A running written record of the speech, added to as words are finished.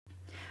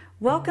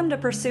Welcome to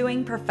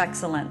Pursuing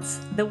Perfexcellence,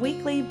 the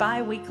weekly,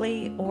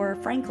 bi-weekly, or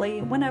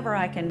frankly, whenever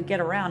I can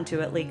get around to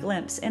it,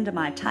 glimpse into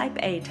my Type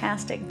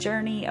A-tastic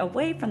journey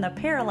away from the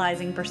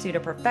paralyzing pursuit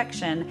of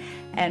perfection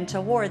and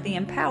toward the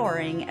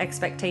empowering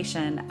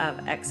expectation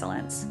of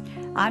excellence.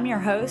 I'm your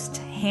host,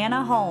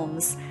 Hannah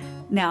Holmes.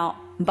 Now,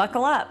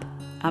 buckle up.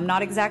 I'm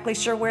not exactly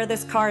sure where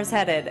this car is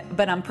headed,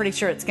 but I'm pretty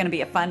sure it's going to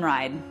be a fun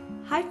ride.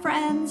 Hi,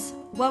 friends.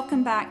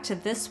 Welcome back to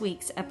this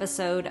week's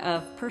episode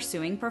of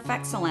Pursuing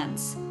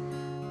Perfexcellence.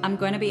 I'm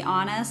going to be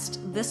honest,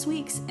 this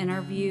week's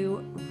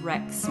interview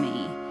wrecks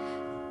me.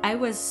 I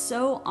was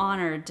so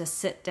honored to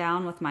sit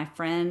down with my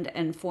friend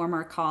and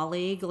former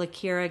colleague,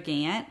 Lakira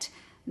Gant,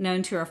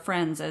 known to her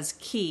friends as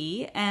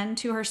Key, and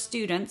to her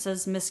students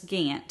as Miss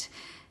Gant.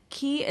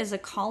 Key is a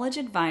college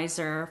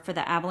advisor for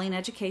the Abilene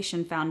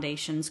Education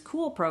Foundation's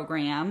COOL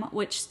program,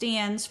 which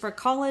stands for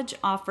College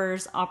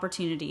Offers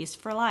Opportunities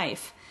for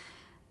Life.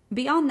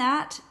 Beyond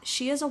that,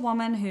 she is a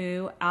woman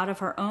who, out of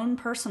her own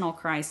personal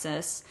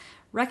crisis,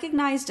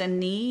 recognized a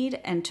need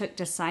and took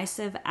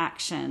decisive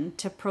action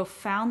to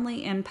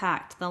profoundly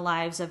impact the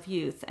lives of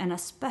youth, and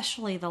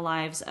especially the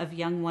lives of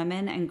young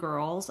women and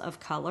girls of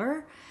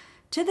color,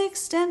 to the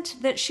extent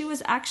that she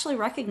was actually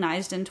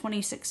recognized in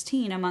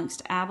 2016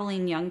 amongst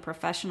Abilene Young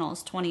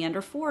Professionals 20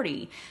 Under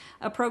 40,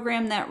 a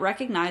program that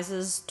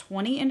recognizes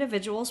 20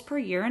 individuals per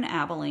year in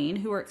Abilene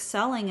who are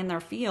excelling in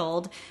their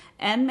field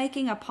and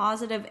making a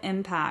positive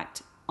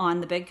impact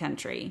on the Big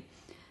Country.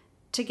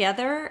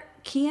 Together,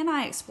 Key and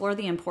I explore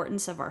the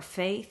importance of our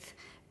faith,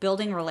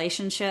 building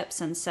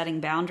relationships and setting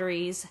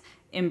boundaries,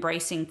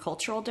 embracing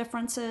cultural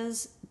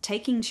differences,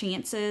 taking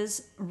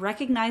chances,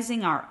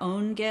 recognizing our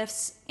own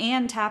gifts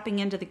and tapping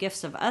into the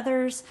gifts of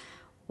others,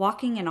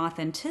 walking in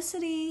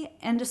authenticity,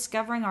 and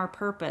discovering our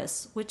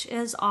purpose, which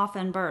is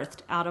often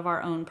birthed out of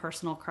our own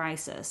personal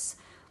crisis.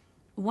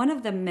 One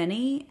of the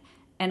many,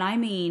 and I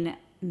mean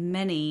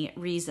many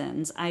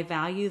reasons I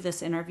value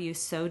this interview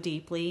so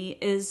deeply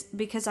is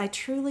because I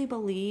truly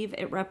believe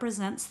it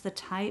represents the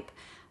type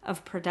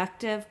of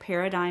productive,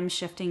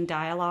 paradigm-shifting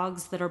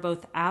dialogues that are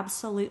both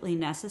absolutely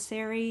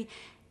necessary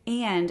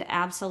and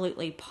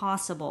absolutely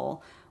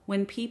possible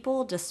when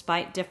people,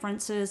 despite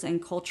differences in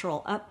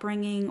cultural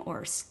upbringing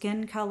or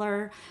skin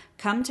color,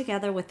 come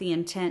together with the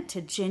intent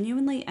to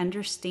genuinely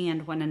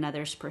understand one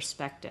another's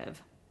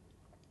perspective.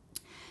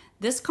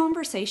 This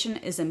conversation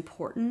is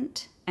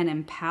important and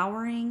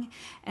empowering,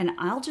 and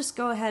I'll just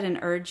go ahead and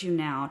urge you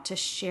now to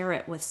share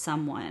it with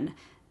someone.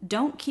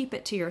 Don't keep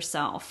it to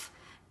yourself.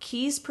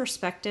 Key's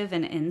perspective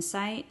and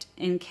insight,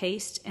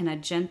 encased in a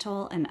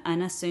gentle and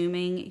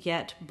unassuming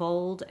yet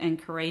bold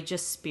and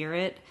courageous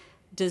spirit,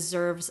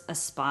 deserves a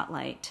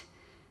spotlight.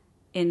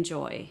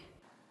 Enjoy.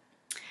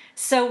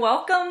 So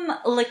welcome,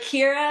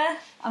 Lakira.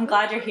 I'm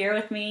glad you're here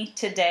with me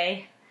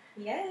today.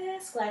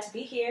 Yes, glad to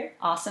be here.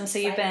 Awesome. So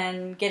you've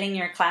been getting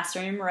your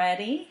classroom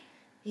ready?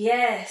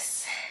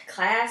 Yes,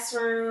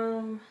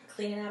 classroom,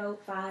 cleaning out old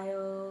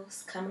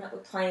files, coming up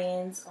with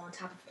plans on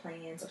top of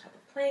plans on top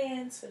of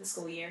plans for the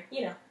school year,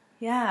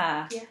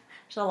 Yeah.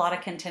 There's a lot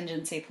of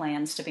contingency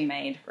plans to be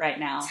made right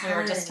now. Tons. We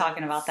were just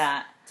talking about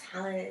that.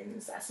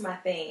 Tons. That's my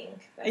thing.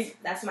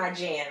 That's my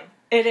jam.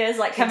 It is,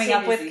 like coming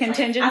up with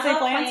contingency I love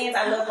plans.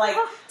 I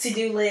love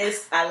to-do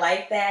lists. I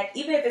like that.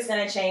 Even if it's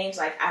going to change,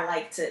 I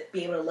like to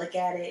be able to look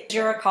at it.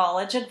 You're a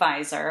college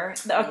advisor,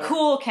 a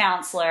COOL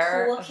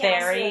counselor,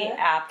 very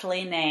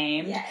aptly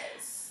named.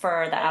 Yes.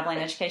 For the Abilene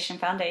Education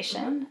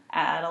Foundation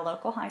at a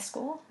local high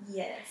school.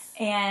 Yes.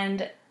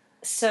 And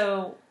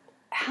so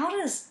how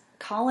does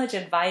college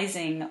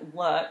advising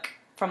look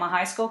from a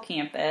high school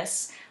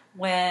campus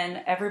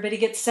when everybody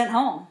gets sent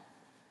home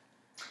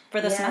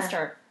for the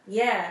semester?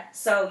 Yeah,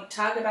 so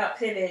talk about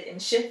pivot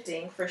and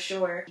shifting for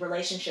sure.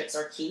 Relationships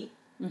are key.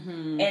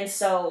 Mm-hmm. And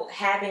so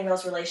having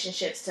those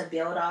relationships to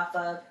build off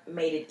of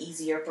made it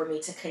easier for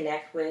me to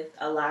connect with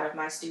a lot of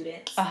my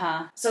students.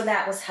 So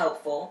that was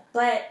helpful.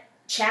 But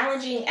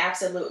challenging,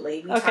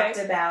 absolutely. We talked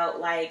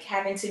about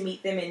having to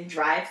meet them in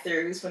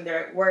drive-thrus when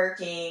they're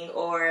working,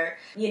 or,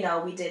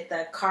 we did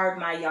the carve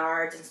my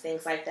yards and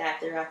things like that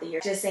throughout the year.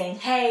 Just saying,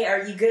 hey,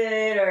 are you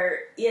good?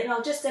 Or,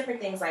 just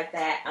different things like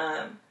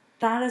that.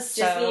 That is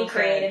just being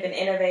creative and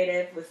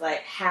innovative with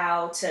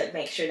how to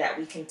make sure that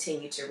we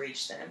continue to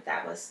reach them.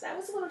 That was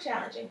a little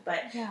challenging,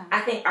 but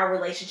I think my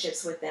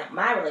relationships with them,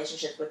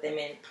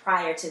 and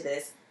prior to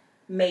this,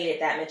 made it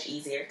that much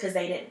easier because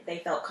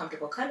they felt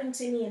comfortable coming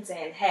to me and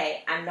saying,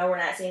 hey, I know we're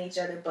not seeing each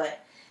other,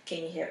 but can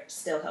you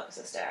still help a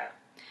sister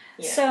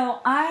out? So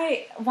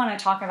I want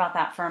to talk about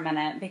that for a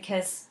minute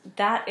because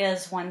that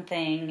is one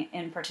thing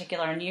in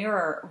particular, and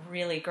you're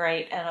really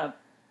great at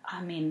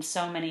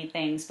so many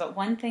things, but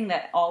one thing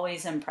that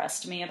always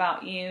impressed me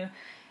about you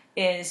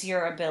is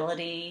your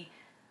ability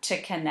to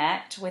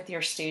connect with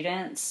your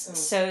students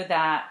so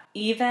that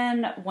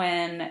even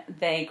when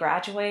they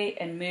graduate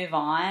and move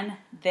on,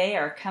 they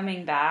are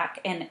coming back.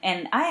 And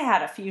I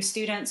had a few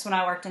students when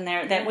I worked in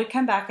there that would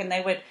come back and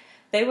they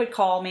would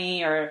call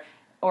me or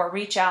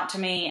reach out to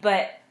me,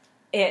 but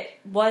it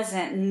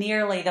wasn't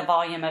nearly the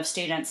volume of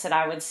students that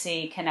I would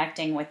see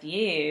connecting with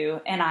you.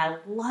 And I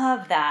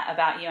love that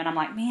about you. And I'm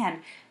like,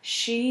 man,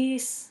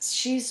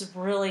 she's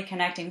really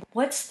connecting.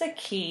 What's the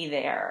key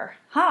there?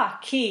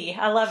 Key.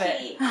 I love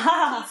it.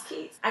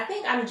 Keys. I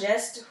think I'm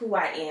just who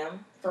I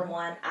am. For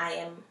one, I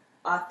am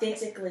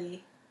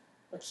authentically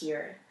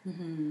Lakira.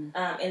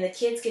 And the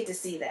kids get to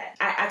see that.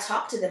 I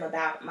talk to them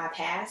about my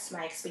past,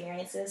 my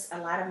experiences. A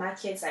lot of my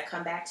kids that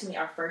come back to me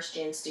are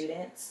first-gen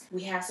students.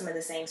 We have some of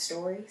the same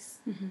stories.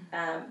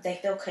 They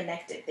feel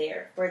connected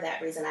there. For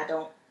that reason, I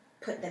don't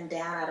put them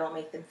down. I don't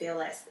make them feel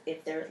less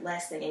if they're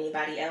less than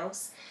anybody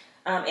else.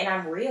 And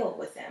I'm real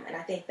with them. And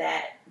I think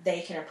that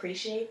they can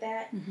appreciate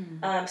that.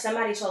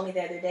 Somebody told me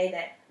the other day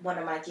that one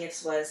of my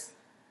gifts was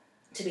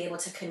to be able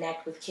to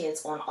connect with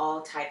kids on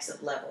all types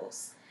of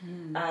levels.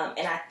 And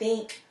I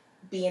think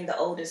being the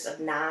oldest of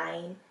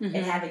 9 and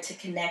having to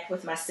connect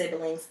with my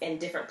siblings in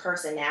different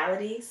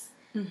personalities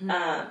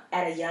at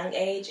a young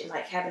age, and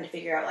like having to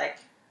figure out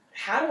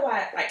how do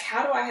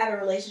I have a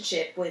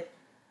relationship with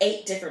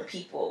 8 different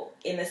people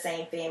in the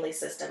same family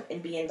system,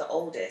 and being the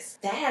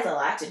oldest, that has a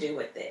lot to do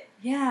with it.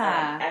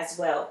 As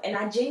well. And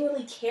I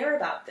genuinely care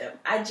about them.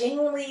 I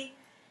genuinely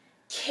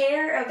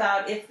care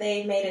about if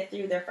they made it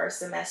through their first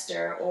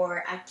semester,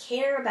 or I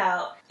care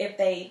about if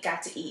they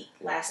got to eat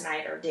last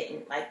night or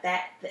didn't. Like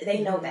that,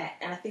 they know that,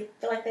 and I feel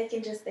like they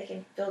can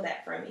feel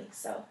that from me.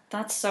 So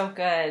that's so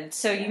good.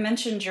 So you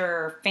mentioned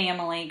your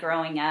family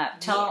growing up.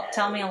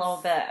 Tell me a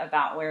little bit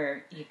about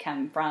where you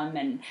come from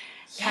and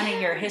kind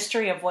of your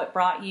history of what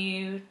brought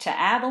you to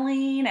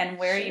Abilene and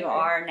where you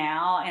are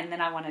now, and then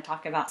I want to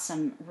talk about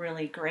some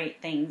really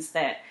great things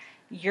that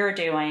you're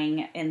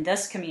doing in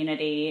this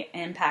community,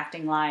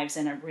 impacting lives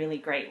in a really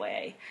great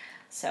way.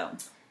 So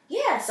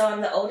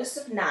I'm the oldest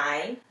of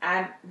 9.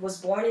 I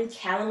was born in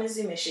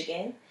Kalamazoo,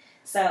 Michigan.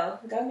 So,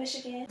 go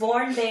Michigan.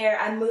 Born there,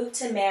 I moved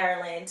to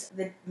Maryland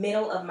the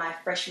middle of my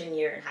freshman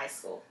year in high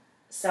school.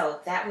 So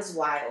that was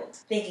wild.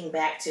 Thinking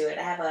back to it,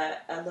 I have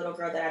a little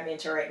girl that I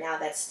mentor right now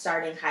that's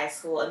starting high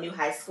school, a new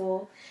high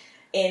school.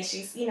 And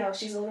she's a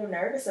little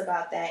nervous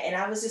about that. And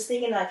I was just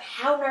thinking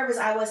how nervous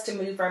I was to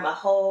move from a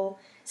whole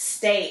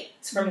state,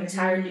 from an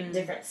entirely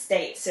different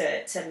state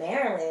to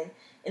Maryland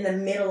in the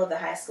middle of the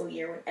high school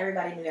year when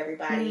everybody knew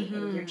everybody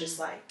and you're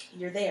just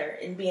you're there.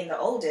 And being the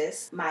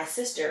oldest, my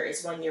sister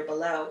is 1 year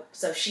below,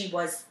 so she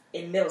was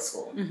in middle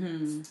school.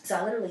 So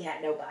I literally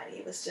had nobody.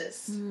 It was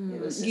just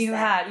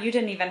you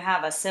didn't even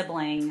have a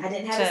sibling. I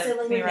didn't have a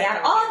sibling with me. Out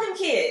of all them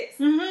kids,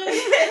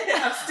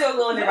 I'm still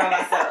going there by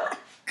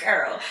myself.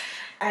 Girl.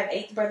 I have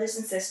 8 brothers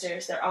and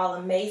sisters. They're all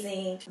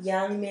amazing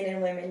young men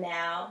and women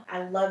now.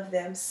 I love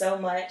them so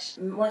much.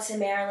 Went to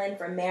Maryland.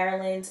 From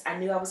Maryland, I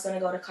knew I was going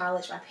to go to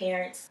college. My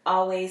parents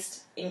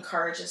always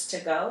encouraged us to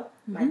go.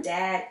 My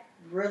dad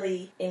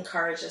really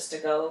encouraged us to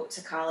go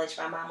to college.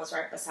 My mom was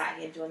right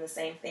beside him doing the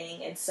same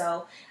thing. And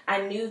so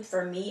I knew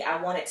for me,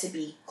 I wanted to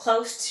be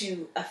close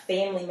to a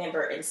family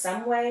member in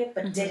some way,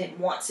 but didn't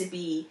want to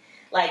be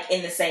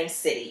in the same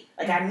city.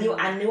 I knew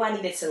I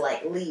needed to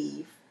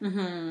leave.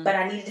 But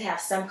I needed to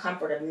have some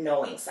comfort of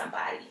knowing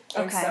somebody.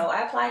 And so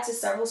I applied to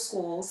several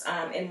schools,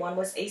 and one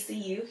was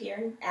ACU here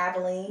in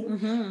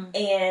Abilene.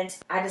 And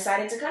I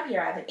decided to come here.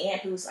 I have an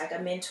aunt who's a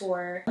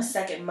mentor, a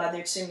second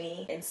mother to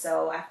me. And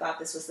so I thought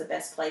this was the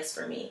best place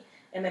for me.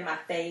 And in my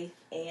faith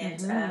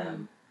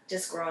and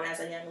just growing as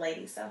a young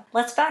lady. So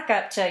let's back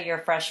up to your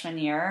freshman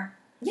year.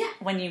 Yeah.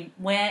 When you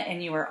went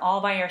and you were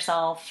all by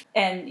yourself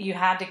and you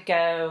had to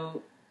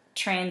go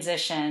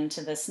transition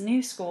to this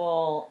new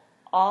school,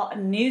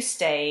 new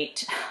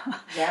state.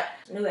 Yep,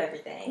 new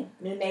everything,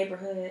 new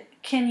neighborhood.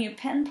 Can you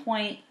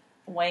pinpoint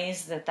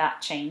ways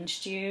that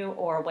changed you,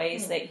 or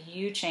ways that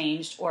you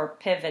changed or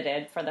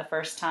pivoted for the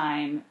first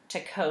time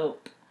to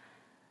cope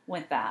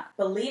with that?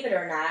 Believe it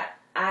or not,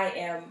 I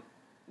am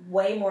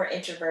way more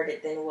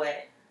introverted than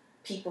what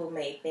people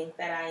may think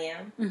that I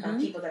am.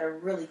 People that are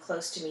really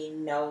close to me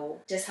know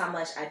just how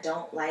much I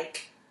don't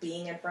like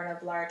being in front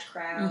of large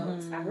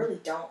crowds. I really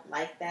don't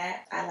like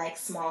that. I like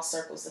small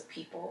circles of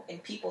people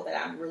and people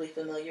that I'm really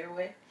familiar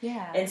with.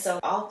 Yeah. And so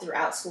all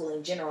throughout school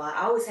in general,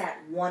 I always had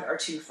 1 or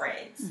 2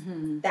 friends.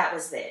 That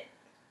was it.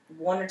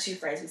 1 or 2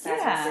 friends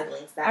besides my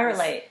siblings. I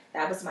relate.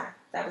 That was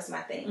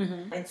my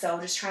thing. And so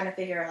just trying to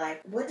figure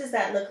what does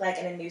that look like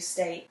in a new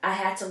state? I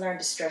had to learn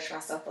to stretch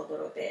myself a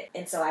little bit.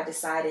 And so I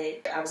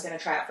decided I was going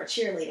to try out for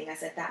cheerleading. I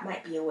said that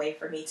might be a way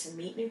for me to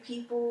meet new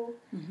people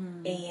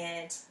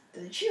and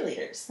the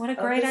cheerleaders. What a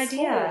great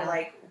idea.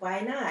 School.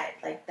 Why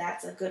not?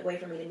 That's a good way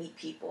for me to meet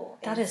people.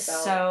 That is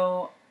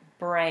so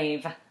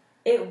brave.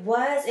 It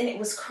was, and it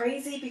was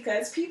crazy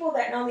because people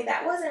that know me,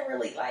 that wasn't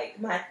really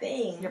my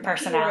thing. Your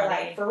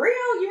personality. People were for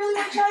real? You really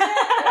want to try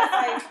that?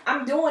 And I was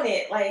I'm doing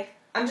it.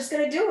 I'm just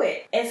going to do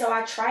it. And so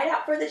I tried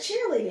out for the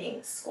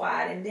cheerleading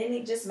squad and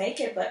didn't just make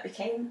it, but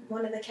became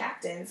one of the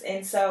captains.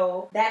 And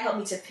so that helped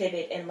me to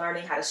pivot in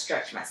learning how to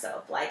stretch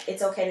myself. Like,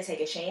 it's okay to take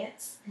a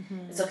chance.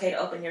 Mm-hmm. It's okay to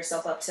open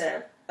yourself up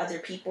to other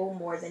people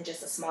more than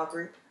just a small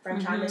group from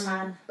time to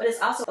time. But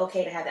it's also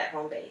okay to have that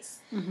home base.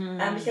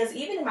 Because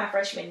even in my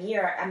freshman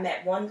year, I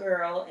met one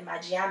girl in my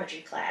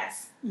geometry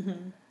class.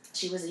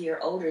 She was a year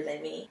older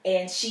than me.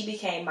 And she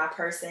became my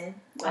person,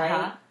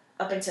 right?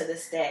 Up until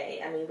this day.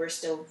 I mean, we're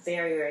still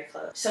very, very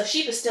close. So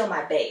she was still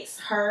my base,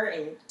 her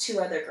and two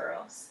other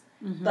girls.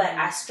 But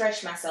I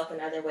stretched myself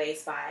in other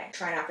ways by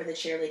trying out for the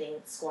cheerleading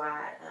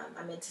squad.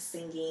 I'm into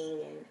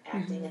singing and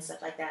acting and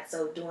stuff like that.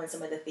 So doing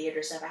some of the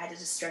theater stuff, I had to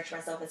just stretch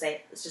myself and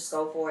say, let's just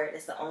go for it.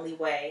 It's the only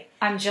way.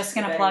 I'm just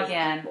going to plug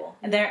in.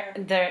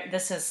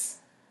 This is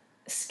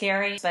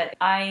scary, but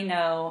I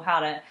know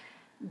how to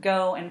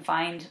go and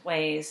find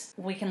ways.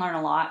 We can learn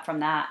a lot from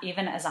that,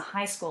 even as a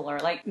high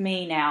schooler. Like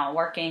me now,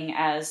 working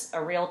as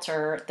a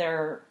realtor, there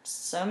are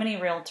so many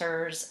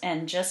realtors,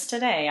 and just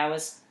today I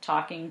was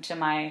talking to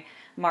my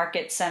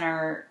market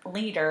center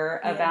leader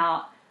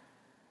about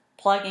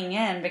plugging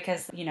in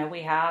because, you know,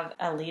 we have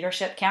a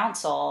leadership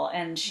council,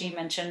 and she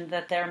mentioned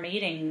that they're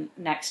meeting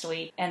next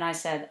week, and I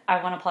said,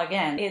 I want to plug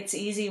in. It's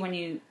easy when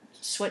you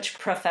switch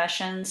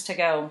professions to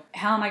go,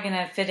 how am I going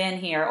to fit in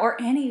here, or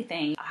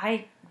anything.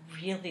 I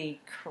really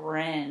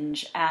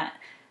cringe at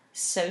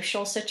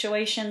social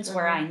situations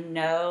where I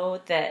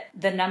know that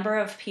the number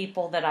of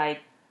people that I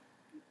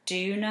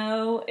do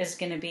know is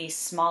going to be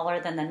smaller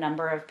than the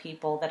number of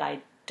people that I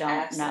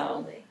don't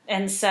know.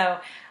 And so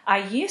I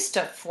used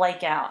to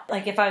flake out.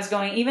 Like if I was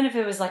going, even if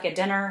it was like a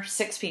dinner,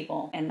 6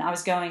 people, and I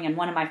was going and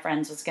one of my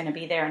friends was going to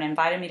be there and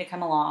invited me to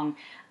come along,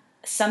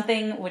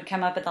 something would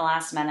come up at the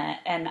last minute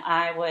and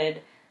I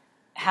would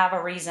have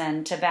a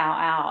reason to bow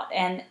out.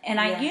 And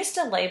I used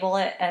to label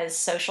it as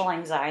social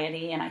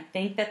anxiety, and I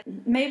think that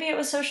maybe it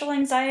was social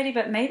anxiety,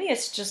 but maybe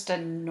it's just a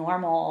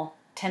normal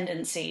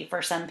tendency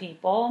for some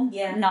people.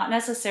 Not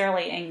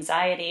necessarily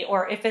anxiety,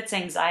 or if it's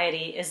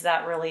anxiety, is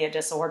that really a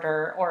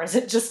disorder, or is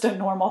it just a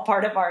normal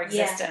part of our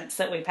existence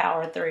that we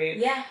power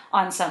through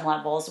on some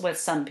levels with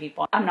some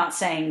people? I'm not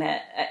saying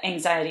that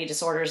anxiety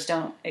disorders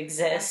don't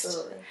exist.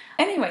 Absolutely.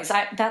 Anyways,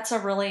 that's a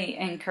really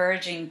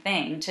encouraging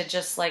thing to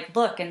just like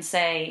look and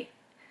say,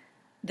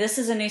 this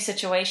is a new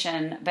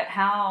situation, but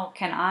how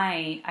can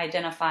I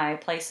identify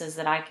places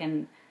that I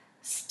can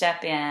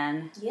step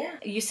in?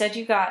 You said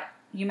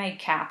you made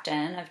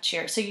captain of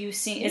cheer. So it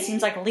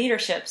seems like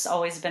leadership's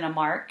always been a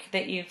mark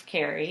that you've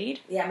carried.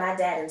 Yeah, my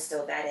dad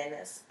instilled that in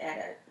us at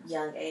a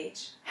young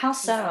age. How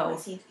so?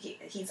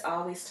 He's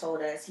always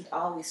told us, he'd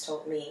always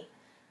told me,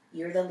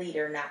 you're the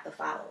leader, not the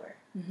follower.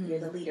 You're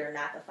the leader,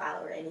 not the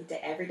follower. And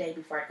every day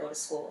before I go to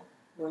school,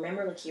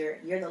 remember, look here,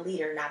 you're the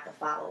leader, not the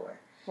follower.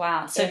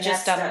 Wow. So and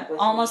just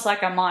almost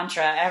like a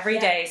mantra every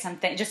day,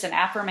 something, just an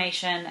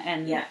affirmation.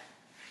 And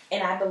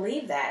and I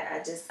believe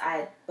that.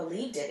 I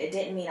believed it. It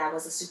didn't mean I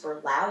was a super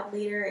loud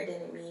leader. It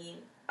didn't mean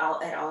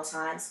at all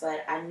times,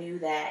 but I knew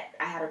that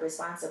I had a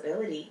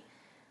responsibility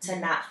to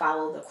not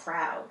follow the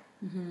crowd,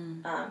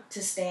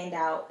 to stand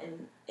out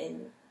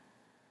and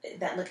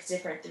that looked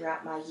different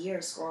throughout my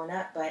years growing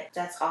up, but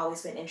that's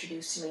always been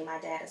introduced to me. My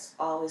dad has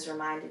always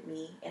reminded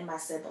me and my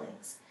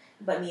siblings,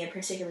 but me in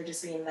particular,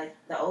 just being like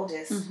the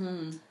oldest,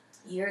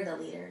 you're the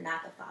leader,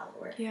 not the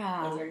follower.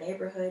 In your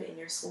neighborhood, in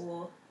your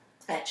school,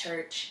 at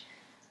church,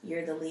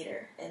 you're the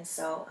leader. And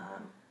so,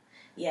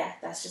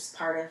 that's just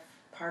part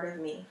of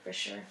me for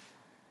sure.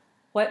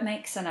 What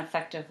makes an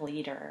effective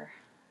leader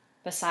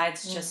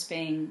besides just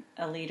being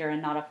a leader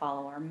and not a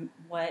follower?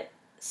 What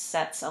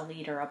sets a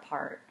leader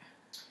apart?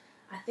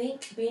 I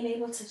think being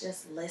able to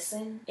just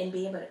listen and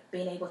being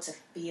able to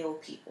feel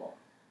people.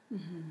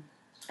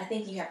 I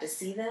think you have to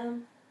see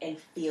them and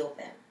feel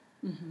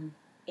them,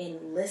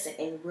 and listen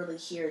and really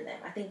hear them.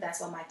 I think that's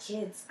why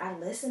I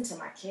listen to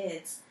my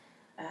kids,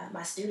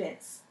 my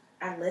students.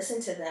 I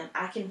listen to them.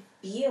 I can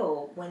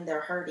feel when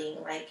they're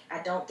hurting. Like,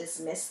 I don't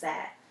dismiss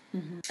that.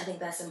 I think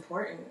that's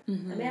important. I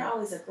may not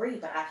always agree,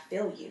 but I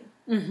feel you.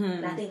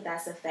 And I think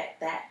that's the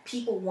fact that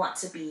people want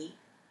to be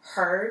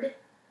heard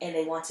and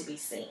they want to be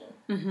seen.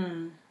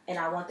 And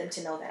I want them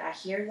to know that I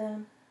hear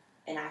them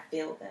and I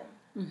feel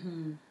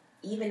them.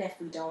 Even if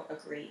we don't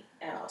agree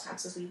at all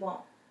times, because we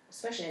won't.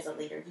 Especially as a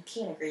leader, you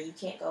can't agree. You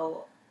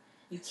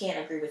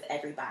can't agree with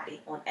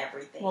everybody on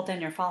everything. Well,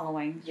 then you're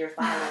following.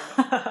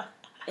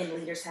 And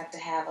leaders have to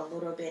have a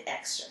little bit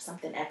extra,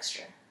 something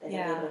extra.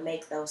 They're able to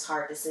make those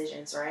hard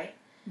decisions, right?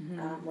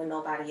 When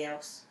nobody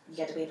else, you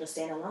got to be able to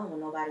stand alone when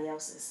nobody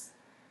else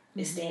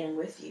is standing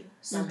with you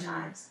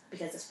sometimes,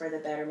 because it's for the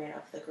betterment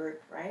of the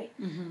group, right?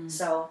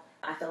 So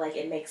I feel like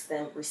it makes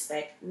them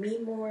respect me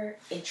more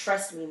and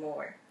trust me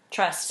more.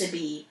 Trust. To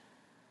be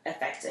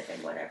effective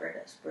in whatever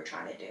it is we're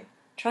trying to do.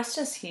 Trust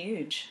is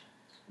huge.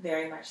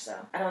 Very much so.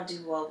 I don't do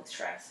well with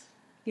trust.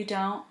 You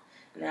don't?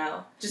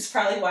 No. Just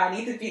probably why I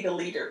need to be the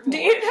leader. Do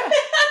you?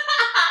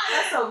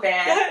 That's so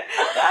bad.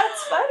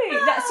 That's funny.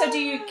 So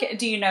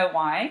do you know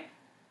why?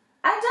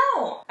 I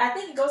don't. I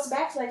think it goes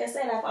back to, like I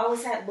said, I've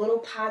always had little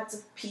pods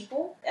of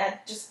people. I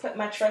just put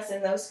my trust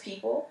in those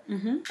people.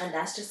 And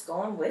that's just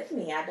going with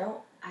me. I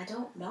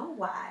don't know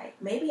why.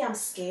 Maybe I'm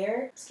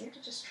scared to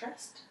just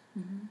trust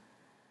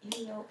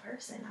any old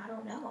person. I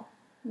don't know.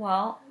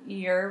 Well,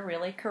 you're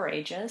really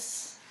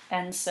courageous.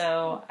 And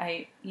so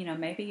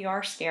maybe you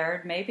are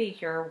scared. Maybe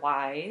you're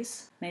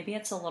wise. Maybe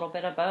it's a little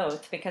bit of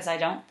both, because I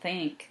don't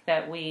think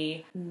that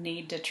we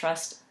need to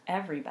trust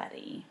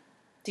everybody.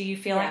 Do you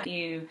feel like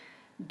you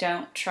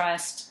don't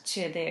trust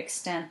to the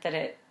extent that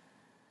it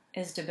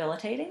is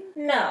debilitating?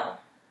 No.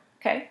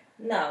 Okay.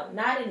 No,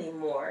 not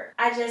anymore.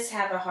 I just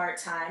have a hard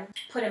time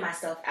putting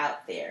myself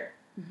out there.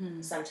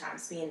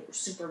 Sometimes being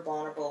super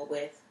vulnerable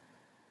with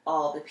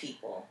all the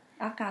people.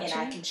 I've got and you.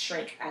 I can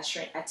shrink.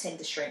 I tend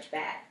to shrink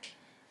back.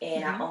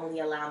 And I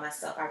only allow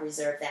myself, I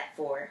reserve that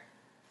for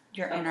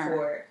your a inner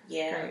core,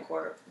 a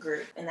core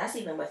group. And that's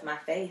even with my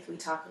faith. We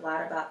talk a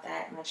lot about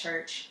that in my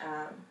church.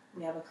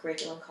 We have a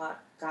curriculum called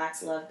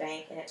God's Love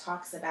Bank, and it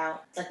talks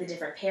about like the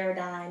different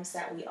paradigms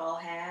that we all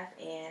have.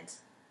 And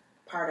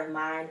part of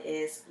mine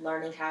is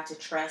learning how to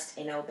trust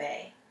and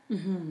obey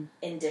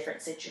in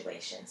different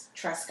situations.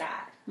 Trust God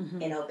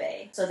and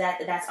obey. So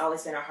that's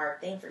always been a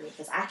hard thing for me,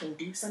 because I can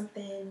do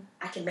something,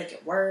 I can make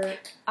it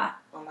work on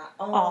my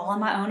own, all on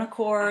my own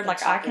accord.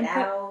 I can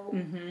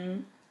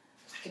I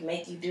can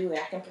make you do it.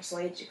 I can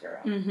persuade you, girl.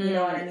 You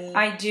know what I mean?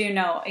 I do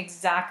know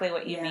exactly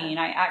what you mean.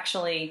 I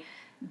actually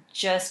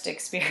just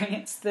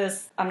experienced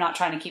this. I'm not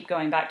trying to keep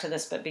going back to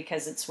this, but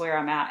because it's where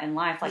I'm at in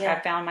life. I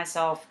found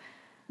myself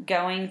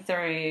going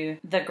through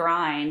the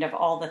grind of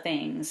all the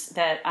things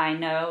that I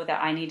know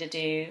that I need to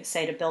do,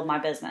 say, to build my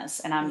business.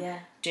 And I'm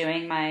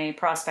doing my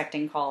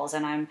prospecting calls,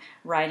 and I'm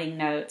writing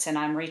notes, and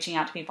I'm reaching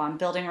out to people. I'm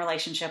building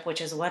relationship, which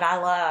is what I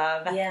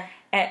love.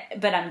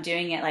 But I'm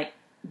doing it like,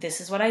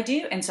 this is what I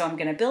do. And so I'm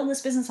going to build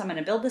this business. I'm going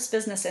to build this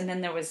business. And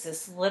then there was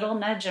this little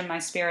nudge in my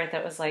spirit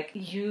that was like,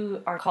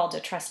 you are called to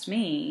trust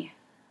me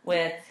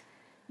with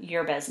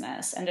your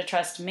business and to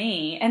trust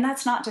me. And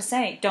that's not to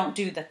say don't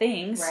do the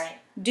things. Right.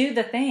 Do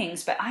the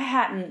things, but I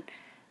hadn't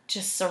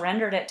just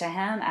surrendered it to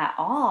him at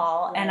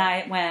all. Right. And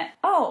I went,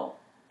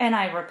 and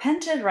I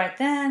repented right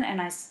then.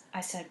 And I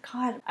said,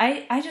 God,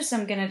 I just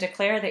am going to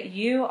declare that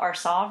you are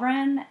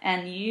sovereign,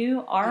 and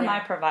you are my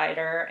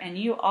provider, and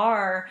you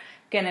are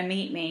going to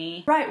meet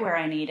me right where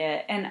I need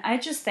it. And I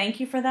just thank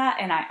you for that.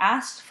 And I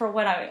asked for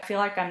what I feel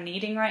like I'm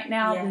needing right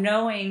now,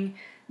 knowing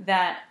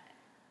that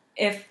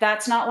if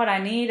that's not what I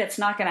need, it's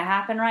not going to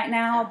happen right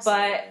now.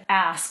 Absolutely. But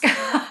ask,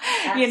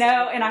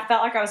 and I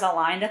felt like I was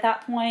aligned at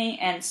that point.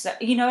 And so,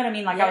 you know what I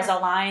mean? Like I was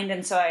aligned.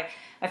 And so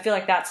I feel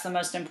like that's the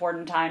most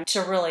important time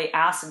to really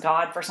ask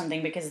God for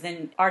something, because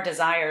then our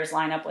desires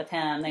line up with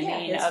Him. They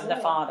mean of the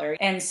Father.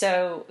 And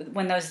so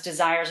when those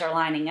desires are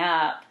lining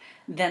up,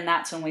 then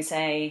that's when we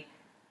say,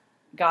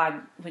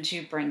 God, would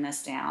you bring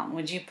this down?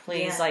 Would you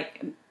please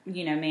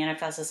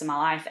manifest this in my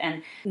life?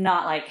 And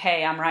not like,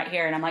 hey, I'm right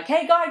here. And I'm like,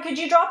 hey, God, could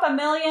you drop $1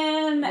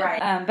 million?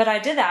 Right. But I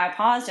did that. I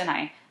paused and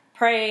I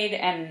prayed,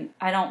 and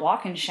I don't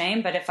walk in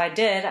shame. But if I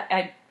did,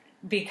 I'd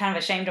be kind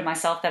of ashamed of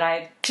myself that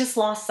I just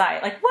lost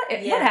sight. Like, what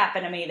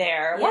happened to me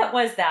there? Yeah. What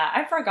was that?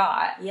 I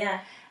forgot. Yeah.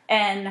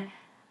 And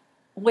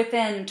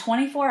within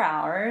 24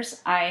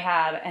 hours, I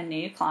had a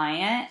new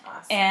client.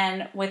 Awesome.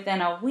 And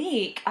within a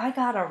week, I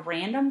got a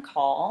random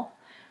call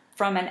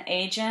from an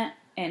agent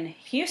in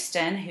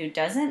Houston who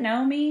doesn't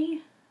know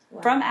me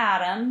from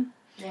Adam.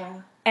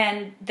 Wow.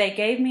 And they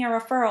gave me a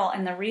referral.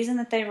 And the reason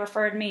that they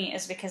referred me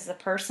is because the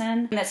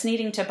person that's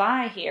needing to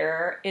buy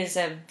here is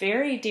a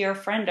very dear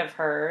friend of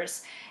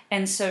hers.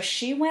 And so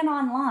she went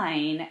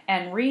online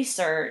and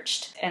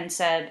researched and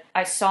said,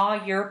 I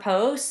saw your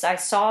posts. I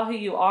saw who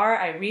you are.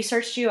 I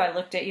researched you. I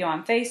looked at you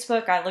on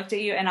Facebook. I looked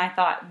at you and I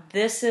thought,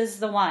 this is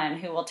the one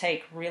who will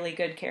take really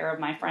good care of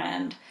my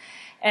friend.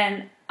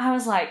 And I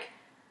was like,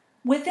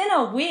 within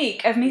a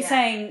week of me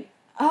saying,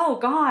 oh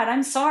God,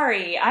 I'm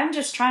sorry. I'm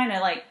just trying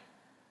to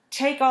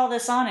take all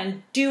this on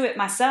and do it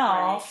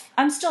myself.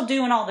 Right. I'm still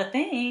doing all the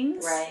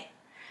things. Right.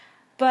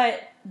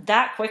 But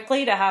that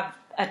quickly to have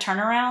a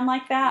turnaround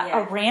like that,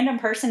 a random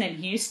person in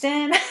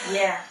Houston.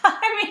 Yeah.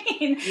 I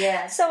mean,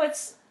 so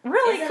it's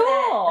really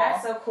cool.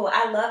 That's so cool.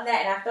 I love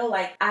that. And I feel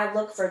like I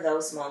look for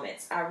those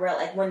moments.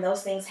 When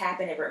those things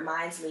happen, it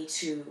reminds me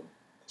to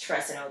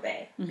trust and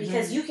obey.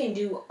 Because you can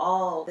do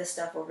all this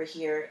stuff over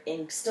here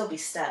and still be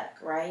stuck,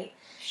 right?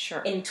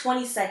 Sure. In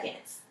 20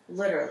 seconds,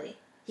 literally,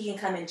 He can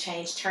come and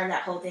turn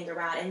that whole thing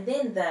around. And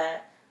then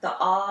the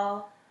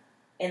awe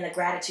and the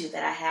gratitude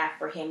that I have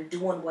for Him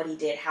doing what He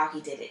did, how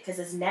He did it. Because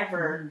it's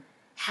never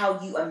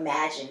how you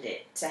imagined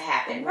it to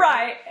happen.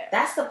 Right?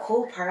 That's the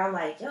cool part. I'm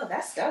like, yo,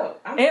 that's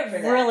dope. It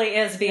really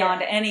is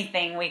beyond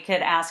anything we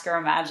could ask or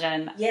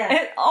imagine.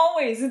 Yeah.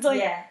 It's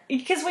like,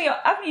 because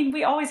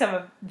we always have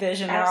a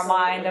vision in our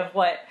mind of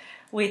what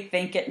we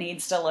think it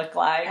needs to look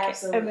like.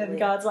 Absolutely. And then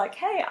God's like,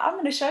 hey, I'm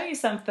going to show you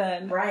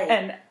something. Right.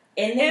 And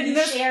then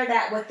you share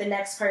that with the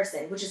next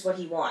person, which is what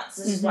He wants.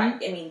 This is why,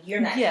 you're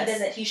not,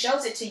 He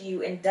shows it to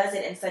you and does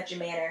it in such a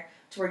manner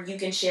to where you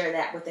can share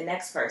that with the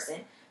next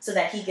person. so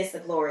that he gets the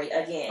glory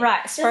again.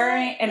 Right,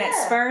 spurring, and it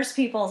spurs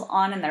people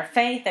on in their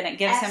faith, and it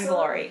gives him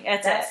glory.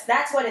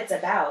 That's what it's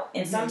about.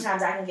 And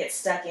sometimes I can get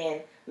stuck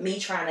in me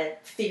trying to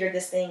figure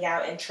this thing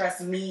out and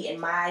trust me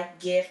and my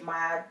gift,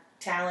 my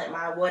talent,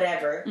 my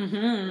whatever,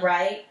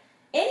 right?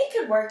 And it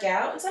could work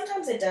out, and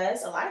sometimes it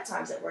does. A lot of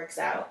times it works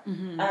out.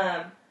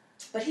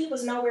 But he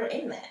was nowhere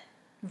in that.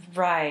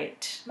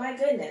 Right. My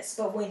goodness.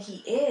 But when he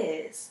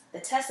is, the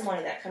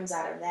testimony that comes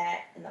out of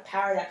that and the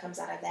power that comes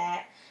out of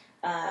that,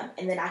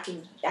 and then I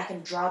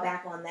can draw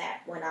back on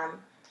that when I'm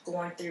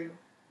going through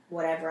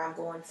whatever I'm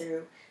going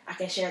through. I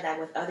can share that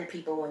with other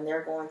people when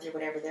they're going through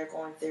whatever they're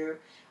going through,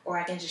 or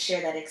I can just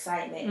share that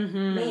excitement.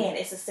 Man,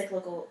 it's a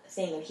cyclical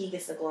thing, and he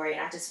gets the glory.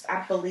 And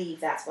I believe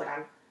that's what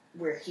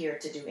we're here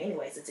to do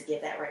anyways, is to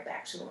give that right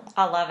back to him.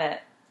 I love it.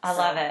 I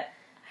love it.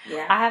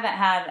 Yeah. I haven't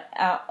had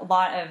a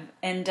lot of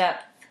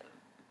in-depth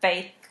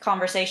faith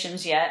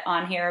conversations yet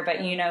on here, but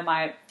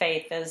my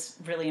faith is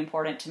really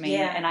important to me,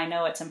 and I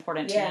know it's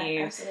important to you.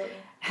 Yeah, absolutely.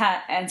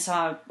 And so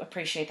I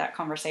appreciate that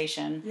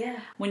conversation. Yeah.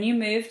 When you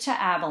moved to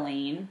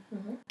Abilene,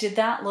 did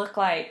that look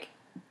like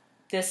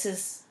this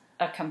is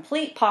a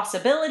complete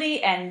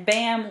possibility and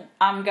bam,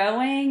 I'm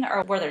going?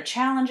 Or were there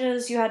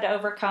challenges you had to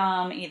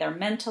overcome, either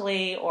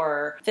mentally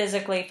or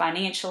physically,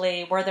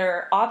 financially? Were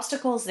there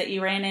obstacles that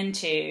you ran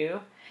into?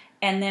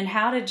 And then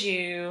how did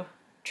you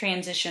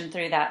transition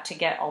through that to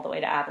get all the way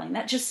to Abilene?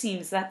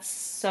 That's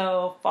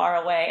so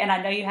far away. And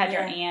I know you had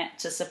your aunt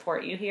to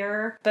support you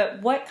here,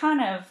 but what kind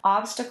of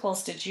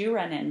obstacles did you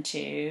run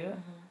into?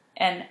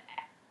 And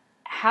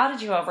how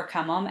did you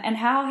overcome them? And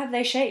how have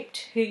they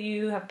shaped who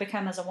you have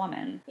become as a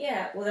woman?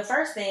 Yeah, well, the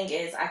first thing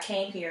is I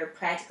came here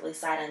practically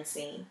sight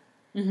unseen.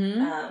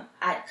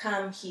 I'd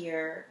come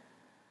here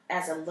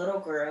as a little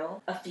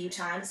girl a few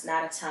times,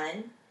 not a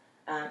ton.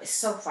 It's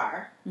so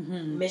far.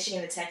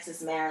 Michigan to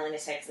Texas, Maryland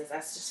to Texas,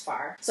 that's just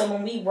far. So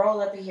when we roll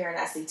up here and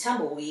I see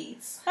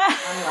tumbleweeds,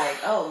 I'm like,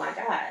 oh my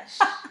gosh.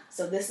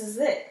 So this is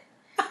it.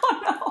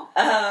 Oh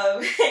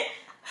no.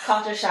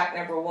 Culture shock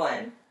number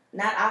one.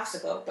 Not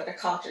obstacle, but a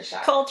culture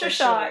shock. Culture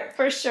shock,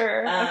 for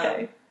sure.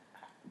 Okay.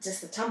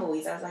 Just the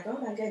tumbleweeds. I was like, oh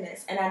my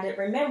goodness. And I did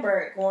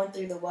remember going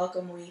through the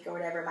welcome week or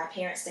whatever. My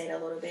parents stayed a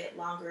little bit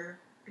longer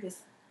because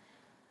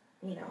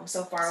I'm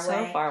so far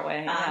away. So far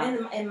away,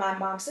 yeah. And my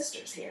mom's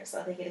sister's here,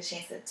 so they get a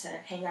chance to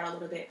hang out a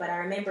little bit. But I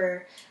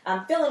remember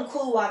feeling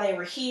cool while they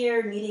were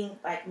here, meeting,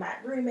 like, my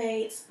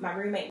roommates. My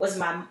roommate was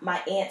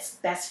my aunt's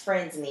best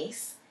friend's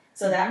niece,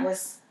 so that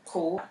was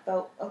cool. I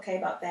felt okay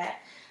about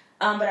that.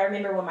 But I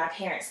remember when my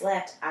parents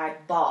left, I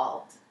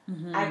bawled.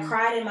 I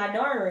cried in my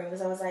dorm room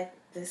because I was like,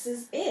 this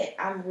is it.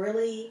 I'm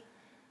really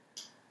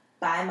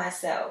by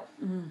myself.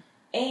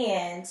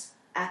 And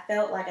I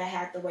felt like I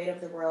had the weight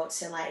of the world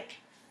to, like,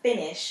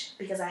 finish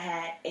because I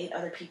had 8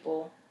 other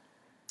people,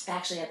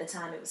 actually at the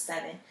time it was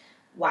 7,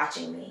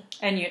 watching me.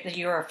 And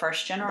you were a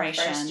first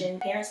generation.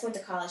 Parents went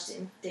to college,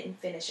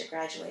 didn't finish or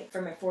graduate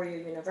from a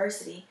 4-year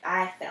university.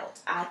 I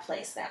felt I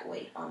placed that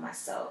weight on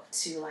myself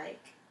to,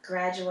 like,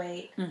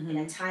 graduate in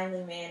a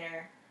timely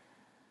manner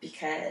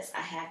because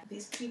I have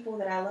these people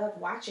that I love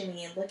watching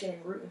me and looking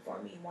and rooting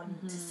for me, wanting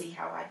to see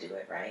how I do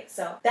it, right?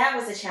 So that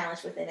was a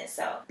challenge within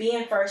itself.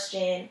 Being first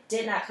gen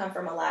did not come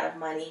from a lot of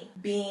money.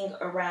 Being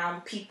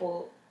around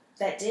people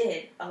that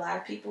did. A lot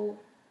of people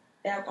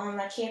on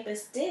my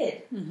campus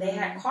did. They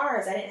had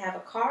cars. I didn't have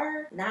a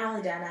car. Not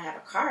only did I not have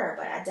a car,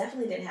 but I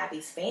definitely didn't have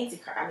these fancy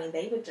cars. I mean,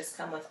 they would just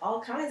come with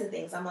all kinds of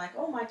things. I'm like,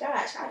 oh my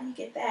gosh, how do you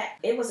get that?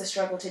 It was a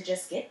struggle to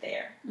just get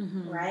there,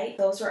 right?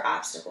 Those were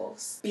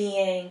obstacles.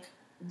 Being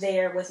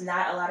there with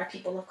not a lot of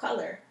people of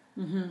color.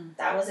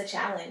 That was a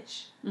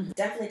challenge.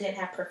 Definitely didn't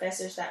have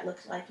professors that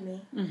looked like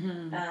me.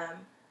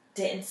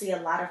 Didn't see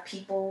a lot of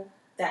people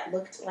that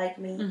looked like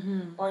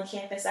me on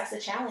campus. That's a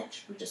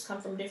challenge. We just come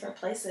from different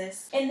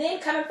places. And then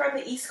coming from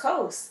the East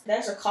Coast,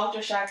 there's a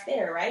culture shock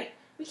there, right?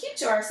 We keep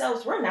to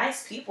ourselves. We're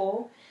nice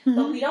people,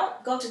 but we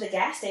don't go to the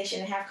gas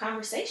station and have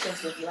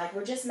conversations with you. Like,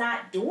 we're just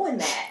not doing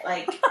that.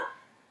 Like,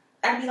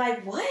 I'd be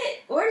like, what?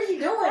 What are you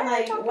doing?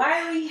 Like,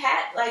 why are we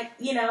I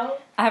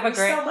have a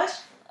great...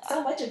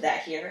 So much of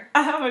that here.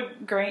 I have a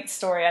great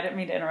story. I didn't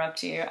mean to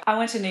interrupt you. I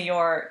went to New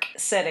York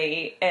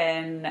City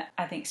in,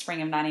 I think,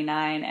 spring of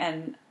 99,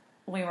 and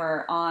we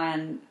were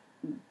on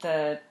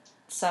the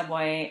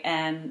subway,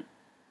 and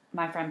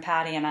my friend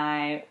Patty and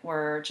I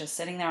were just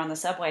sitting there on the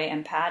subway,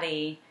 and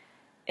Patty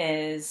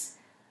is,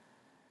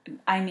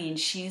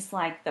 she's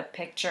like the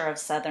picture of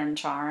Southern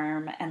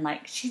charm, and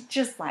like she's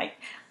just like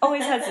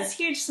always has this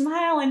huge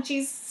smile, and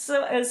she's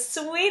so as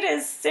sweet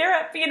as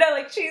syrup,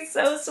 like she's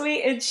so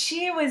sweet, and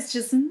she was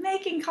just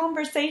making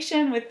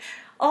conversation with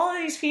all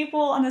of these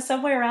people on the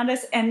subway around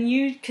us, and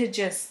you could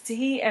just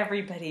see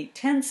everybody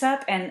tense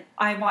up, and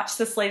I watched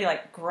this lady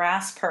like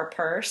grasp her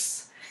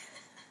purse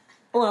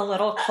a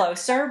little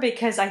closer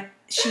because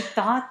she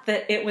thought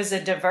that it was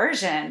a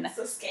diversion. It's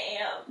a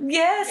scam.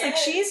 Yes, like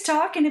she's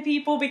talking to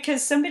people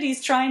because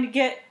somebody's trying to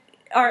get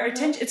our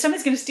attention.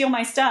 Somebody's going to steal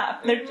my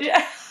stuff.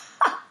 Yeah.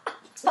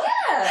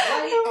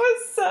 It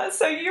was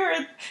So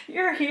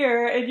you're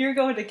here and you're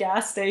going to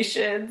gas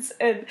stations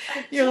and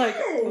you're like,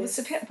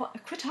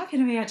 quit talking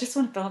to me. I just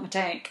want to fill up my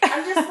tank.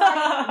 I'm just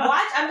like,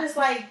 watch. I'm just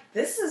like,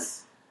 this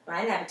is.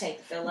 I didn't have a tank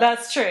to fill up.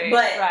 That's true.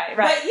 But right.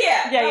 But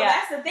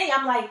that's the thing.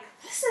 I'm like,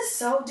 this is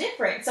so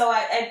different. So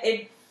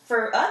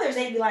for others,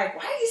 they'd be like,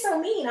 why are you so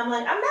mean? I'm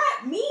like, I'm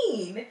not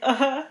mean.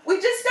 Uh-huh. We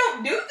just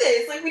don't do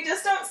this. Like, we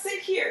just don't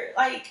sit here.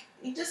 Like,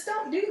 you just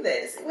don't do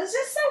this. It was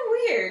just so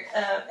weird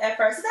at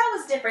first. So that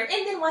was different.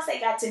 And then once they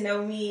got to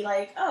know me,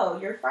 like, oh,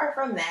 you're far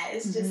from that.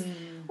 It's just,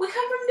 we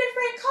come from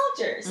different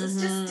cultures.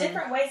 It's just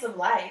different ways of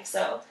life.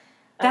 So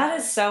that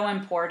is so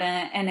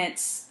important. And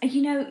it's,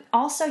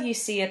 also you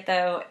see it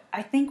though,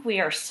 I think we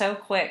are so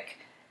quick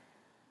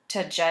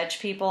to judge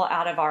people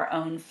out of our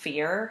own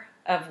fear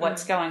of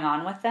what's going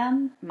on with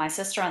them. My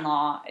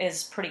sister-in-law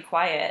is pretty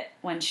quiet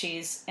when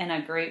she's in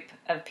a group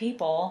of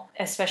people,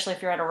 especially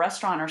if you're at a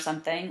restaurant or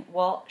something.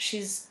 Well,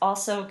 she's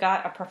also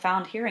got a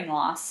profound hearing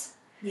loss.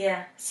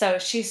 Yeah. So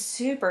she's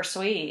super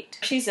sweet.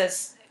 She's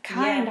as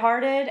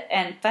kind-hearted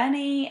and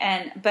funny,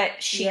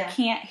 but she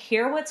can't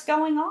hear what's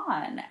going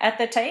on at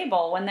the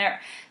table when they're.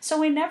 So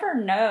we never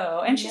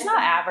know, and she's not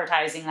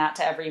advertising that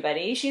to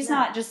everybody. She's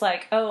not just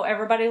like, oh,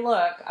 everybody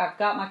look, I've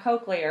got my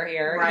cochlear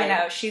here.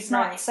 Right. She's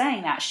not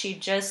saying that. She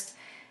just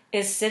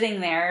is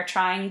sitting there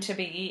trying to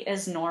be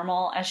as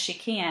normal as she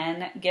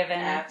can given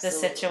the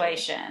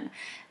situation.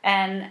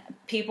 And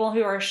people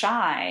who are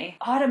shy,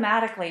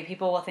 automatically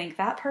people will think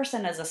that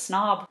person is a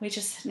snob. We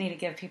just need to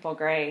give people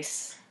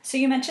grace. So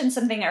you mentioned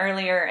something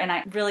earlier, and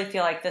I really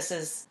feel like this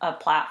is a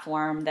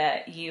platform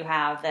that you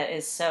have that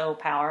is so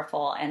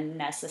powerful and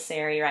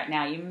necessary right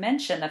now. You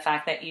mentioned the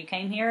fact that you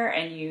came here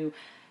and you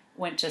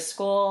went to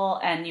school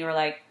and you were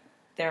like,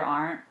 there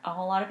aren't a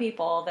whole lot of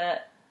people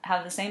that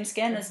have the same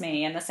skin as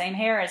me and the same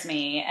hair as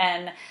me.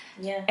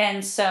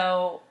 And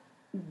so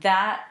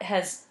that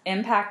has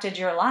impacted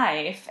your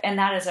life, and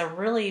that is a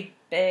really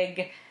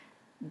big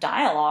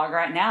dialogue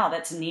right now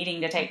that's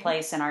needing to take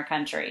place in our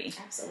country.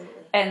 Absolutely.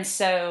 And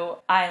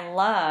so I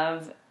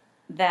love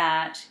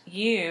that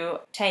you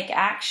take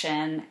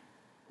action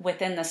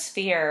within the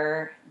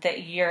sphere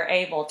that you're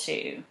able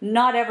to.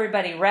 Not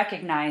everybody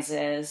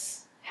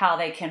recognizes how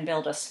they can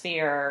build a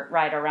sphere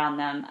right around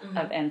them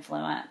of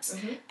influence.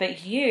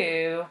 But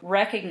you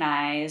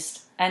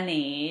recognized a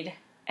need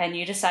and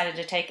you decided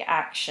to take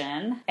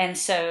action. And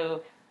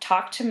so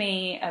talk to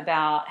me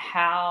about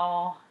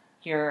how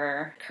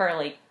your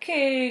Curly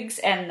Cougs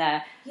and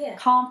the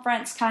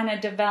conference kind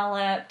of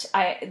developed.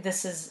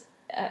 This is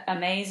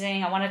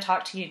amazing. I want to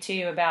talk to you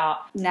too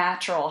about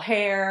natural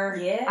hair.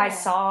 Yeah. I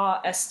saw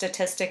a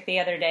statistic the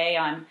other day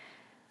on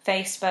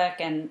Facebook,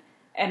 and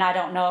I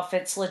don't know if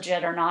it's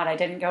legit or not. I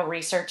didn't go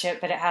research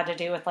it, but it had to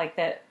do with like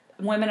the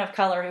women of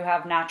color who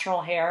have natural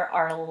hair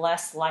are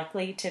less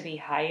likely to be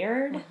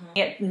hired.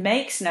 It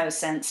makes no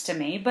sense to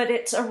me, but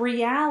it's a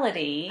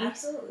reality.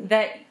 Absolutely.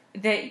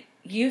 that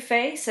you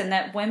face and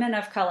that women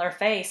of color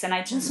face. And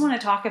I just want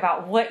to talk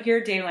about what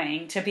you're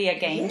doing to be a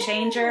game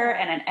changer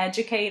and an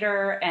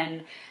educator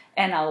and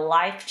a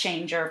life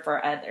changer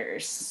for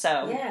others.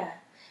 So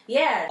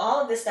yeah,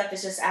 all of this stuff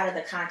is just out of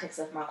the context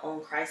of my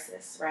own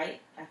crisis, right?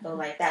 I feel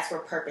like that's where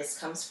purpose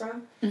comes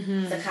from,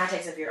 the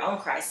context of your own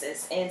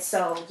crisis. And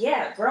so,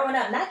 growing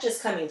up, not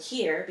just coming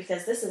here,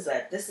 because this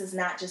is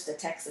not just a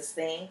Texas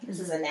thing. This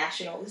is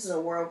this is a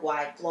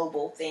worldwide,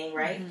 global thing,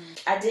 right?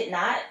 I did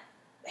not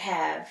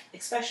have,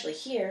 especially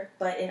here,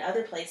 but in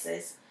other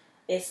places,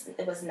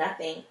 it was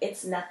nothing.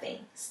 It's nothing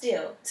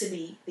still to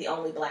be the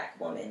only black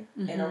woman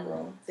in a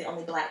room, the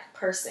only black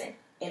person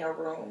in a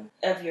room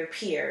of your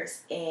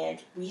peers, and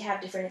we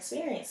have different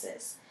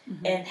experiences.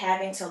 And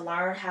having to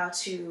learn how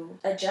to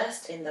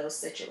adjust in those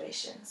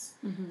situations.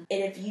 And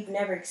if you've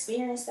never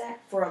experienced that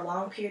for a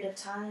long period of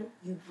time,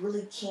 you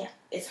really can't.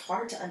 It's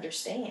hard to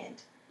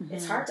understand.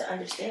 It's hard to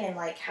understand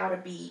like how to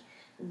be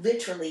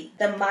literally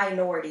the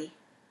minority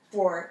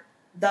for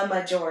the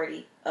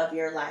majority of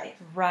your life.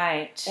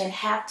 Right. And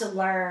have to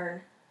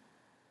learn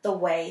the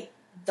way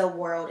the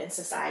world and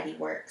society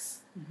works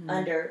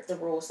under the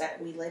rules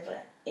that we live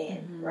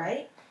in,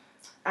 right?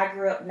 I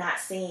grew up not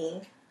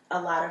seeing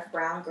a lot of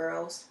brown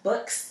girls'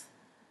 books.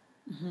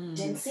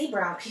 Didn't see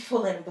brown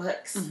people in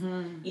books.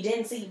 You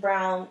didn't see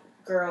brown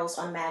girls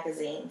on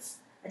magazines.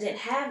 I didn't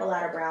have a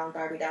lot of brown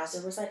Barbie dolls.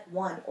 There was like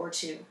one or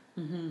two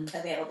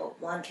available.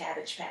 One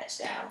Cabbage Patch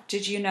doll.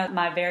 Did you know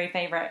my very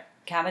favorite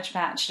Cabbage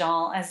Patch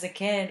doll as a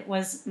kid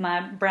was my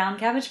brown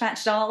Cabbage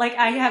Patch doll? Like,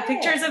 I have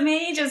pictures of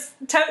me just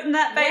toting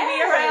that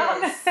baby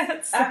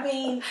around. I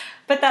mean,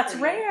 but that's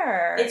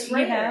rare. It's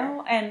rare. You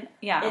know? And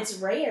it's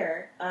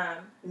rare.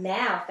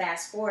 Now,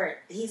 fast forward,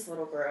 these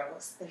little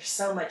girls, there's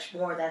so much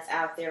more that's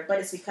out there, but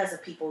it's because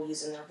of people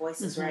using their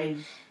voices, right?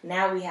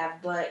 Now we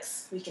have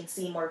books. We can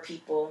see more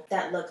people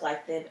that look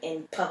like them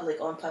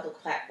on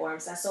public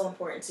platforms. That's so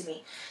important to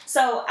me.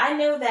 So I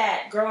know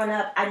that growing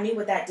up, I knew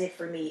what that did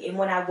for me. And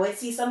when I would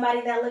see somebody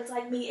that looked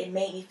like me, it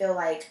made me feel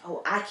like,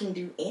 oh, I can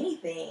do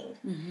anything.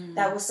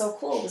 That was so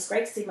cool. It was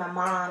great to see my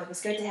mom. It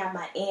was great to have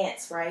my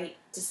aunts, right?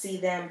 To see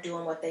them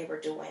doing what they were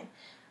doing.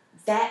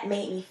 that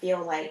made me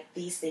feel like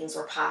these things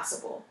were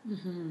possible.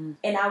 Mm-hmm.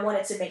 And I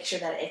wanted to make sure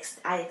that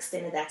I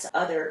extended that to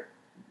other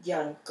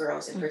young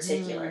girls in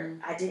particular.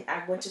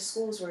 I went to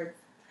schools where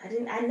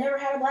I never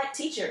had a black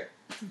teacher.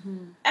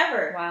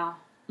 Ever. Wow.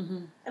 Mm-hmm.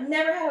 I've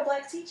never had a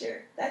black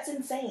teacher. That's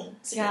insane.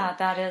 Yeah,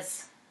 that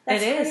is.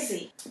 That's it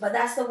crazy. Is. But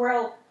that's the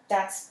world.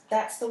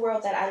 That's the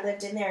world that I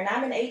lived in there. And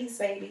I'm an 80s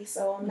baby,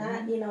 so I'm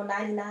not,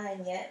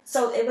 99 yet.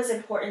 So it was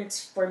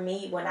important for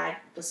me when I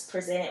was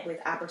presented with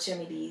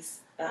opportunities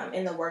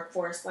in the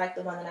workforce, like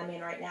the one that I'm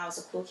in right now as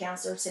a pool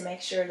counselor, to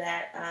make sure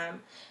that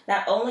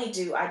not only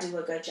do I do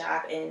a good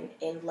job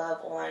in love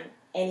on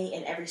any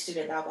and every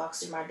student that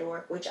walks through my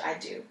door, which I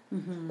do,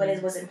 but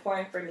it was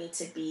important for me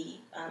to be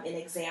an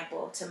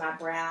example to my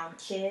brown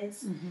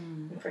kids,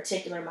 in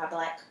particular my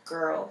black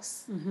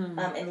girls,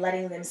 and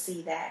letting them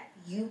see that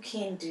you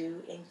can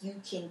do and you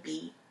can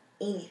be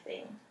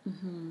anything.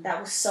 That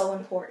was so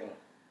important.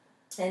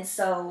 And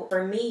so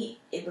for me,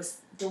 it was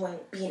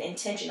being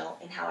intentional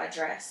in how I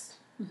dressed,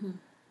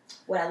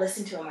 what I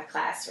listened to in my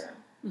classroom,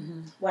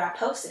 what I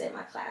posted in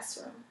my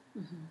classroom,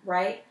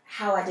 right?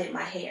 How I did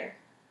my hair,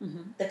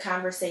 the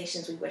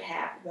conversations we would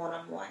have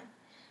one-on-one.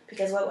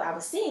 Because what I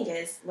was seeing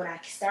is when I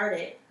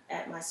started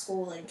at my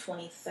school in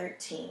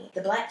 2013,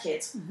 the black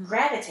kids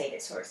gravitated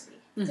towards me.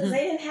 Because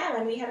they didn't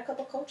have, we had a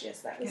couple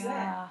coaches, that was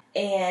that.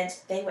 And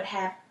they would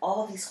have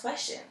all these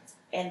questions.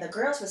 And the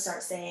girls would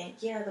start saying,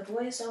 yeah, the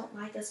boys don't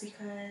like us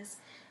because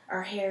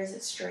our hair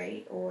isn't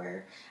straight,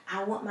 or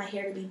I want my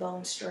hair to be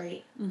bone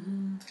straight.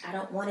 I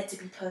don't want it to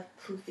be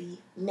poofy,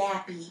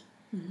 nappy,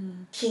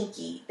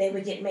 kinky. They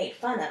would get made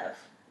fun of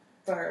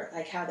for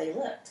like how they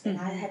looked. And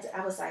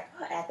I was like,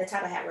 oh, at the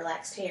time I had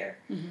relaxed hair.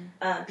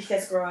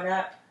 Because growing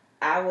up,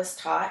 I was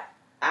taught,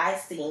 I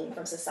seen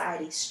from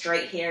society,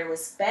 straight hair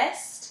was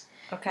best.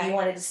 Okay. You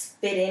wanted to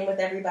fit in with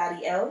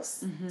everybody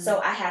else. So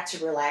I had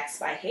to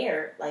relax my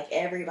hair like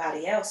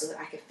everybody else so that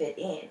I could fit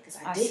in. Because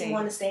I didn't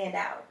want to stand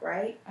out,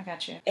 right? I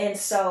got you. And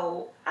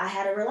so I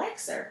had a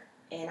relaxer.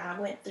 And I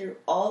went through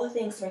all the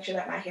things to make sure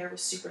that my hair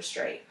was super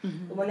straight.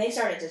 But when they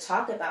started to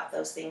talk about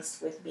those things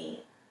with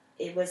me,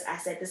 I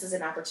said, this is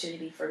an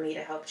opportunity for me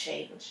to help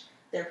change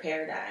their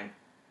paradigm.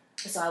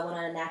 So I went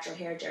on a natural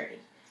hair journey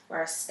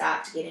where I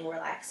stopped getting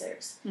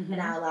relaxers.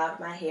 And I allowed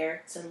my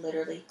hair to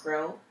literally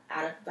grow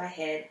out of my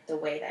head the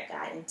way that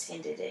God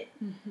intended it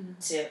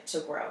to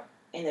grow.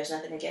 And there's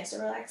nothing against a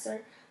relaxer,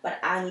 but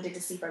I needed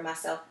to see for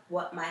myself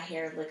what my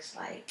hair looks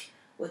like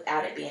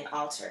without it being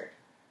altered.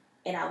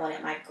 And I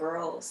wanted my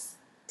girls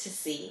to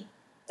see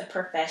a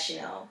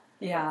professional,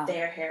 what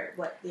their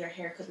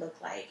hair could look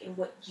like, and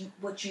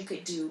what you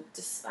could do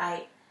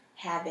despite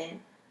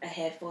having a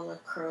head full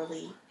of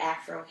curly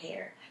afro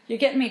hair. You're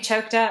getting me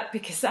choked up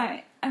because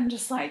I'm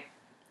just like,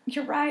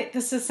 you're right.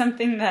 This is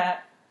something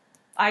that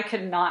I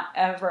could not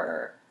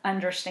ever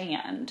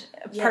understand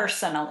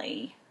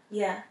personally.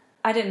 Yeah.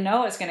 I didn't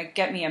know it was going to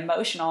get me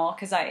emotional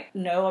because I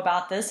know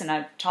about this and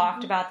I've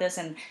talked about this.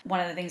 And one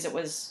of the things that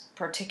was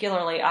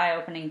particularly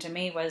eye-opening to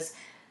me was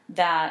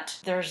that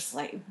there's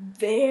like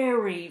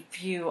very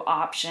few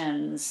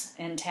options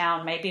in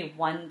town, maybe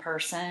one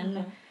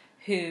person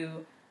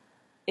who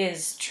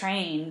is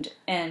trained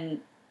in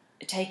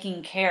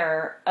taking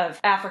care of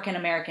African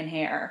American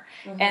hair.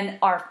 And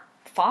our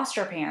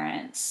foster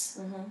parents,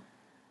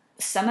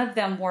 some of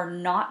them were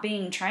not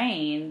being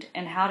trained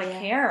in how to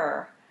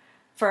care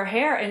for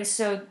hair. And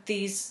so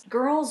these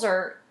girls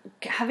are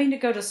having to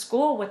go to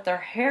school with their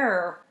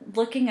hair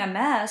looking a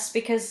mess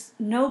because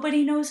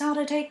nobody knows how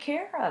to take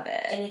care of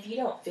it. And if you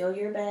don't feel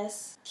your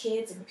best,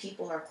 kids and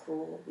people are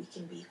cruel. We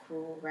can be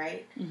cruel,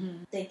 right?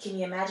 Then can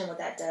you imagine what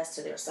that does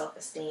to their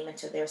self-esteem and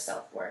to their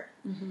self-worth?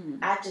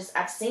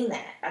 I've seen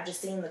that. I've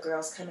just seen the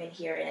girls come in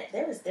here,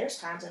 and there's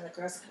times when the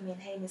girls come in,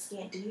 hey, Miss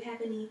Gant, do you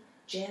have any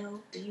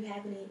gel? Do you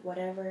have any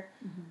whatever?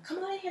 Come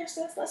on in here,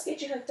 sis. Let's get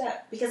you hooked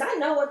up. Because I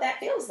know what that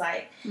feels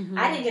like.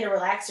 I didn't get a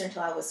relaxer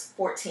until I was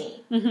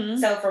 14.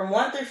 So from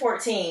 1 through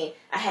 14,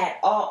 I had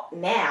oh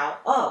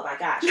my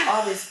gosh,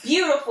 all this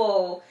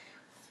beautiful,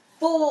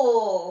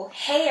 full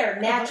hair,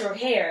 natural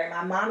hair.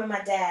 My mom and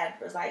my dad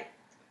was like,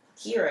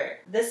 Kira,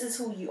 this is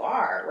who you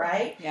are,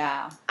 right?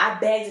 Yeah. I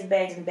begged and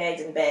begged and begged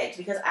and begged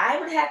because I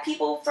would have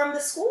people from the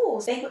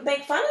schools, they would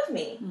make fun of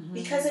me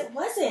because it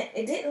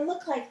didn't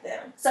look like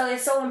them. So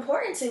it's so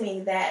important to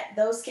me that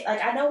those kids,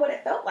 like I know what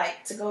it felt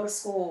like to go to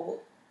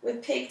school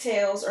with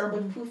pigtails or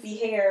with poofy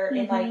hair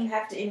and like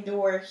have to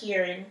endure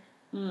hearing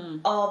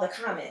all the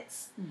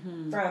comments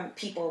from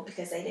people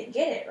because they didn't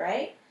get it,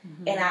 right?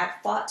 And I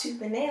fought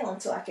tooth and nail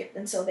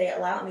until they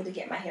allowed me to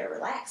get my hair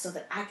relaxed so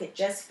that I could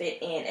just fit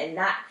in and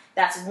not.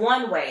 That's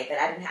one way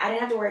that I didn't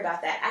have to worry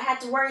about that. I had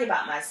to worry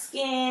about my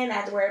skin. I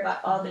had to worry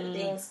about all the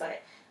things,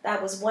 but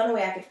that was one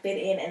way I could fit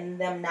in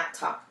and them not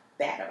talk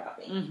bad about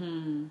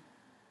me.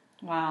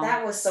 Wow.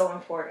 That was so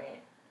important.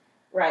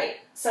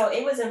 Right. So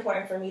it was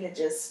important for me to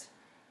just,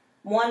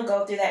 one,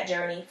 go through that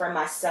journey for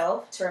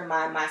myself to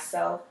remind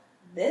myself,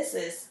 this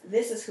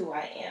is who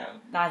I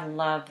am. I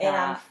love that. And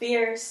I'm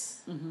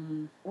fierce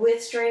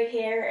with straight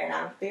hair, and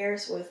I'm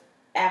fierce with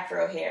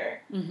afro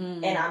hair.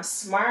 And I'm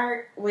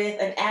smart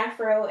with an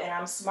afro, and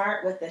I'm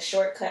smart with the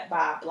shortcut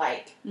bob.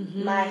 Like,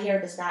 my hair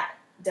does not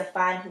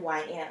define who I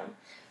am.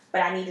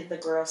 But I needed the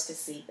girls to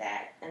see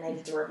that, and I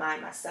needed to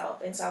remind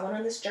myself. And so I went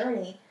on this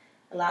journey,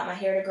 allowed my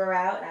hair to grow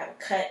out, and I would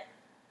cut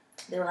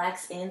the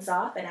relaxed ends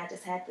off, and I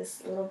just had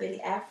this little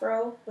bitty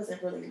afro.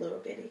 Wasn't really little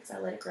bitty because I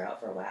let it grow out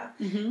for a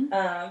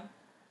while.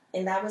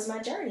 And that was my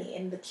journey.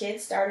 And the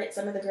kids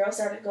some of the girls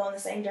started going the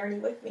same journey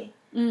with me.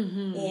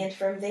 And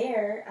from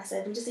there, I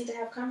said, we just need to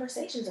have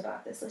conversations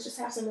about this. Let's just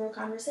have some real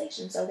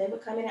conversations. So they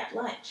would come in at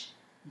lunch,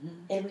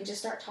 and we just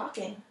start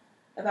talking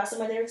about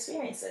some of their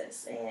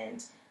experiences.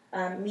 And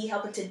me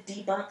helping to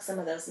debunk some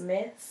of those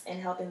myths and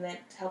helping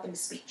to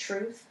speak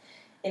truth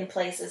in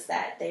places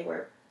that they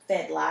were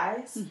fed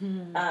lies.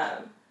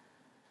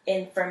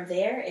 And from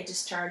there, it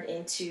just turned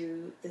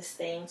into this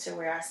thing to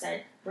where I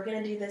said, we're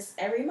going to do this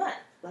every month.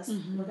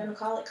 We're going to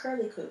call it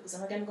Curly Cougs,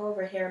 and we're going to go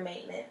over hair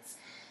maintenance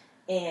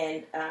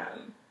and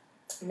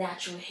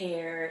natural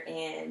hair.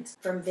 And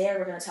from there,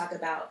 we're going to talk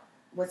about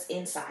what's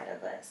inside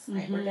of us.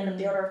 Right? We're going to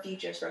build our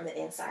futures from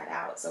the inside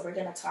out. So we're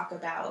going to talk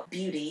about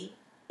beauty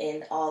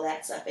and all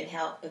that stuff and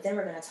health. But then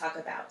we're going to talk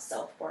about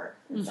self-worth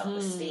and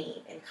self-esteem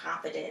and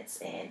confidence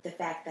and the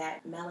fact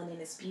that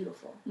melanin is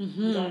beautiful.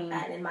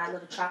 And in My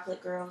Little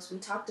Chocolate Girls, we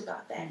talked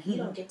about that. You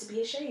don't get to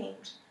be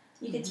ashamed.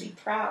 You get to be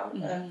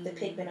proud of the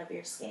pigment of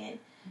your skin.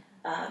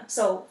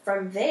 So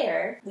from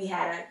there, we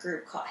have a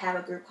group called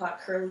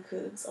Curly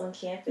Cougs on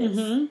campus.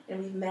 And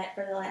we've met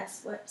for the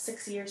last,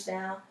 6 years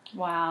now.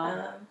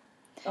 Wow.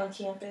 On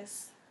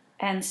campus.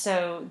 And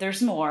so there's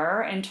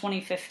more in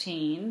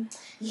 2015.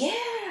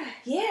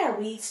 Yeah.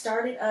 We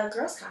started a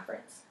girls'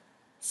 conference.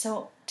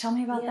 So tell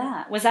me about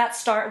that. Was that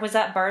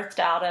birthed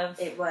out of?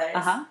 It was.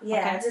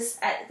 Yeah. Okay.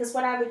 Because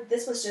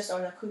this was just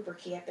on the Cooper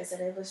campus,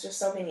 and it was just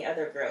so many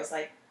other girls.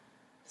 Like,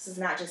 this is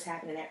not just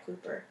happening at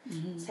Cooper.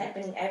 It's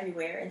happening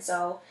everywhere. And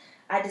so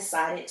I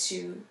decided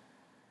to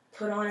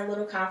put on a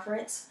little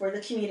conference for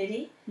the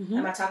community.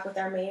 I talked with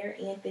our mayor,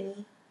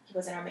 Anthony. He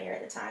wasn't our mayor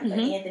at the time, but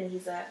Anthony,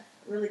 he's a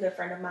really good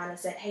friend of mine, and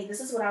said, hey,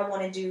 this is what I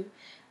want to do.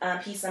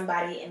 He's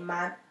somebody, in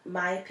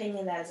my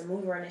opinion, that is a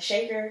mover and a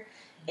shaker,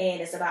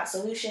 and it's about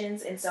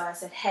solutions. And so I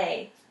said,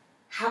 hey,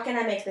 how can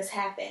I make this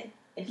happen?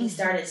 And he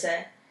started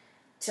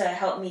to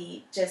help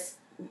me just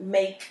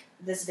make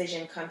this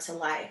vision come to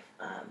life.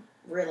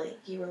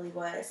 He really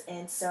was.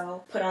 And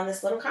so put on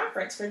this little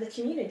conference for the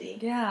community.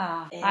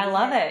 Yeah, and I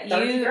love it.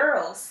 30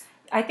 girls.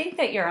 I think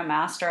that you're a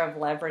master of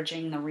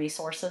leveraging the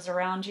resources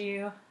around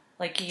you.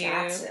 Like,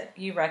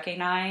 you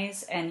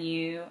recognize and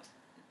you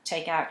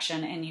take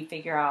action and you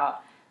figure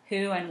out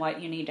who and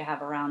what you need to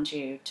have around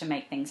you to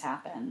make things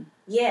happen.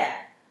 Yeah.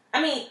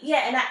 I mean,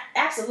 yeah, and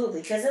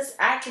absolutely, because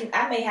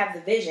I may have the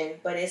vision,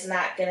 but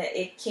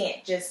it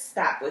can't just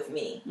stop with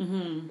me.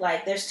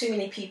 Like, there's too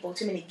many people,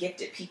 too many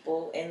gifted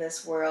people in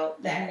this world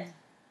that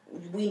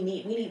we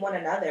need one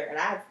another, and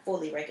I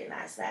fully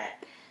recognize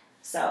that.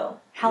 So,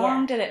 how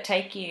long did it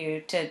take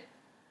you to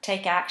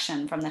take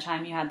action from the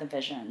time you had the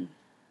vision?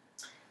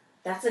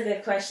 That's a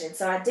good question.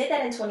 So I did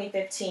that in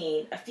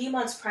 2015. A few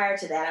months prior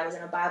to that, I was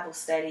in a Bible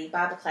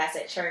class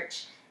at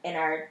church, and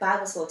our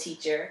Bible school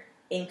teacher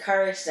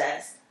encouraged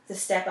us to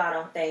step out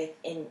on faith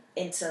and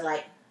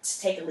to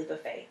take a leap of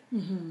faith,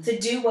 to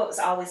do what was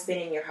always been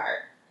in your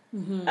heart.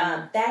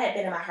 That had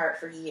been in my heart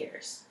for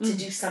years, to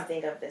do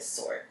something of this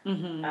sort,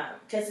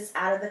 because it's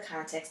out of the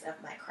context of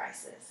my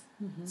crisis.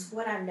 It's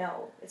what I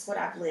know. It's what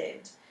I've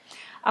lived.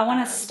 I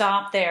want to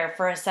stop there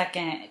for a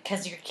second,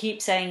 because you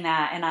keep saying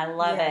that, and I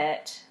love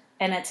it.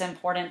 And it's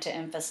important to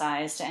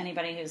emphasize to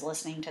anybody who's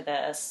listening to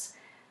this,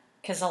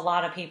 because a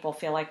lot of people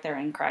feel like they're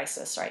in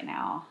crisis right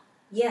now.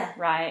 Yeah.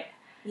 Right?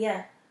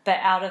 Yeah. But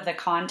out of the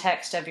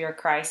context of your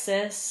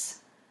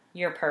crisis,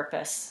 your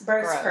purpose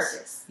grows.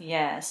 Purpose.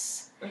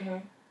 Yes.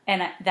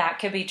 And that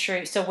could be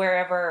true. So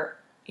wherever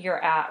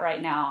you're at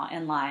right now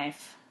in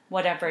life,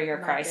 whatever your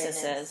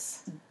crisis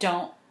is,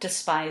 don't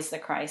despise the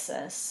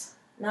crisis.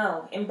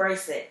 No,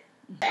 embrace it.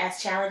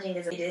 As challenging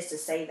as it is to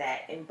say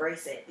that,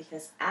 embrace it,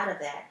 because out of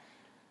that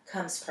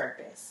comes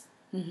purpose.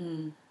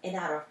 And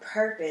out of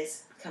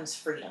purpose comes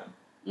freedom.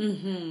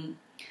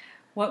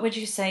 What would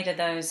you say to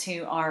those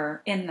who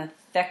are in the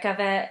thick of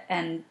it,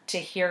 and to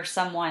hear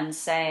someone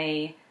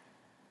say,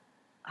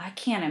 I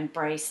can't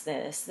embrace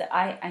this, that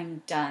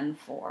I'm done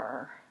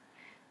for?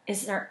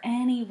 Is there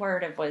any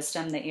word of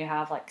wisdom that you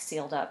have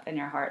sealed up in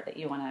your heart that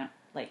you want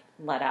to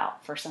let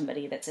out for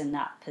somebody that's in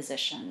that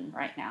position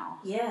right now?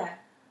 Yeah.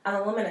 I'm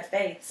a woman of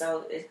faith,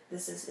 so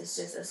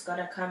it's going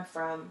to come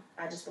from,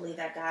 I just believe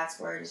that God's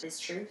word is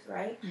truth,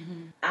 right?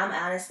 I'm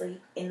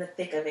honestly in the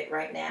thick of it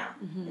right now.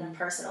 In a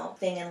personal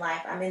thing in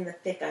life, I'm in the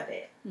thick of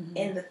it.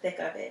 In the thick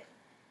of it.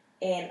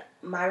 And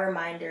my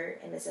reminder,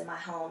 and it's in my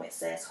home, it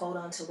says, hold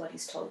on to what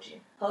he's told you.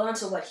 Hold on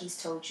to what he's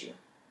told you.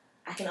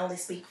 I can only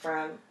speak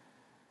from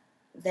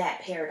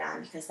that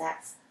paradigm, because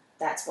that's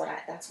what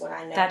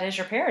I know. That is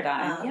your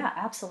paradigm. Yeah,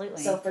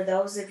 absolutely. So for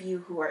those of you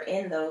who are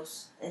in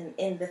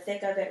the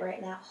thick of it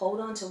right now, hold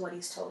on to what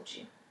he's told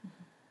you.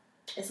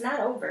 It's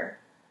not over.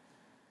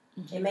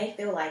 It may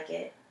feel like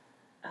it,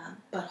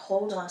 but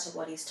hold on to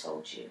what he's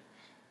told you.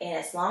 And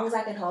as long as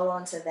I can hold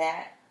on to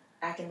that,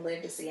 I can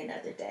live to see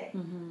another day,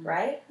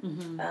 right?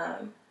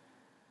 And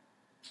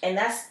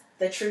that's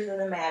the truth of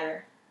the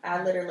matter.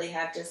 I literally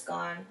have just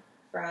gone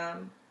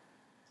from,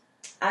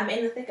 I'm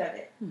in the thick of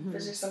it.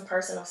 There's just some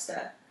personal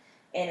stuff.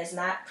 And it's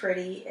not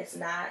pretty. It's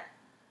not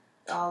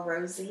all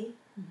rosy.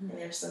 And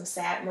there's some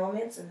sad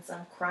moments and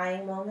some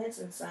crying moments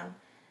and some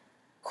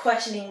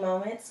questioning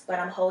moments, but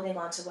I'm holding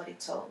on to what he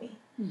told me.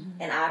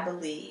 And I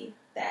believe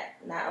that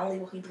not only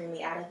will he bring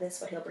me out of this,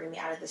 but he'll bring me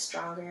out of this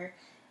stronger.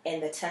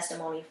 And the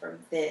testimony from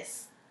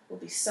this will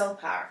be so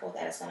powerful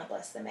that it's going to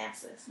bless the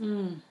masses.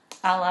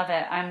 I love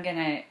it. I'm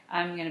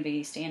gonna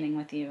be standing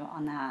with you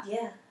on that.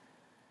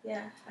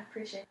 Yeah, I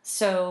appreciate it.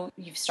 So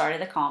you've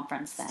started the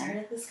conference then.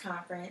 Started this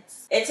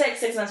conference. It took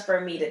 6 months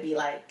for me to be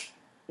like,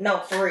 no,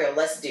 for real,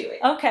 let's do it.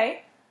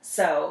 Okay.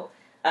 So,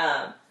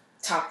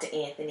 talk to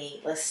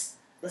Anthony. Let's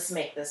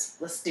make this.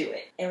 Let's do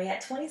it. And we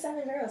had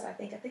 27 girls. I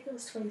think it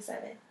was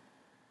 27.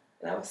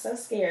 And I was so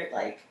scared.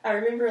 Like, I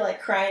remember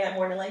like crying that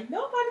morning, like,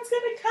 nobody's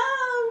gonna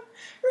come.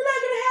 We're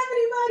not gonna have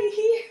anybody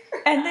here.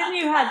 And then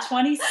you had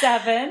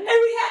 27. And we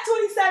had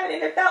 27,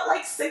 and it felt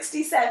like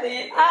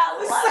 67. I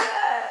was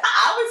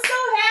so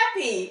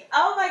happy.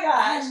 Oh my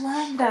gosh. I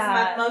love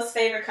that. It's my most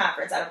favorite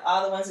conference out of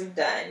all the ones we've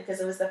done,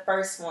 because it was the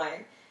first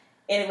one.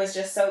 And it was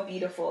just so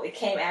beautiful. It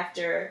came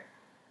after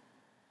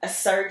a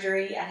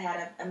surgery. I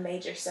had a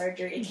major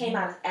surgery. It came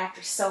out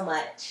after so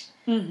much.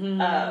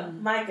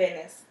 My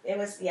goodness. It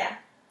was, yeah.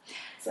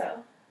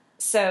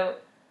 So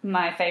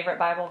my favorite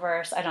Bible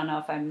verse, I don't know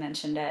if I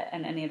mentioned it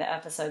in any of the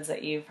episodes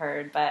that you've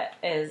heard, but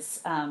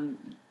is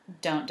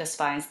don't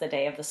despise the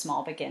day of the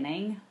small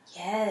beginning.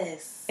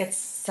 Yes. It's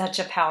such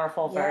a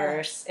powerful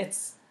verse.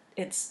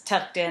 It's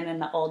tucked in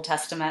the Old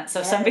Testament,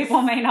 so some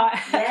people may not.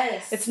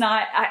 It's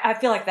not. I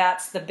feel like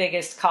that's the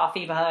biggest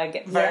coffee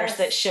mug verse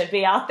that should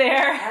be out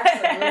there.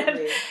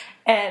 Absolutely.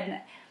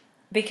 And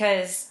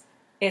because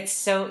it's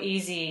so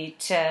easy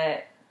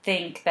to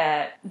think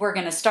that we're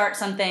going to start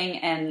something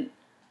and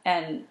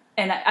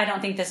I don't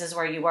think this is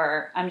where you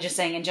were. I'm just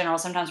saying in general,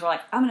 sometimes we're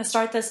like, I'm going to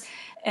start this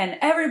and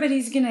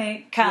everybody's going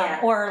to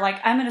come, or like,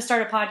 I'm going to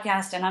start a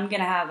podcast and I'm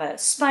going to have a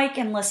spike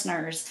in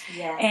listeners.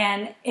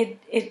 And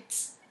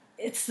it's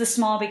the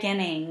small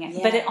beginning,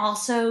 but it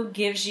also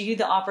gives you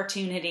the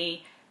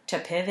opportunity to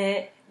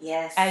pivot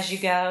as you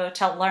go,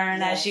 to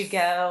learn as you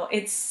go.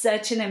 It's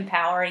such an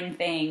empowering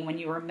thing when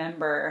you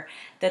remember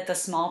that the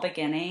small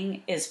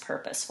beginning is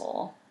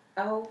purposeful.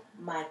 Oh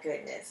my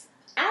goodness.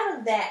 Out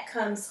of that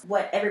comes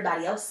what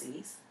everybody else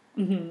sees.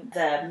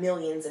 The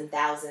millions and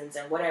thousands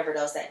and whatever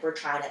those that we're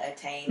trying to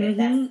attain. If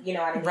that's, you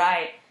know what I mean?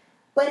 Right.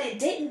 But it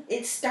didn't.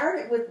 It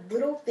started with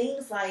little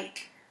things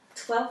like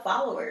 12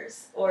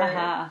 followers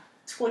or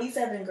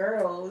 27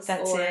 girls.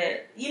 That's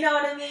it. You know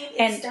what I mean?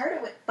 It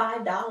started with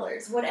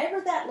 $5.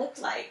 Whatever that looked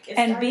like.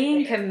 And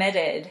being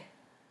committed.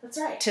 That's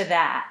right. To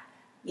that.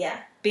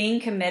 Yeah.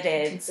 Being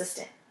committed.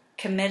 Consistent.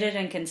 Committed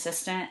and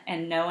consistent,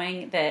 and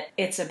knowing that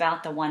it's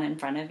about the one in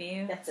front of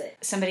you. That's it.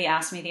 Somebody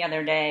asked me the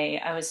other day,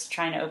 I was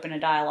trying to open a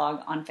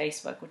dialogue on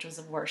Facebook, which was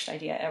the worst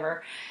idea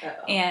ever.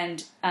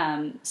 And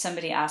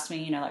somebody asked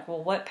me, you know, like,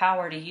 well, what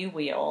power do you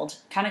wield?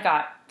 Kind of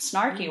got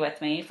snarky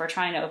with me for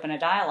trying to open a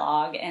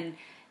dialogue. And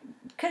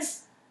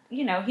because,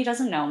 you know, he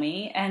doesn't know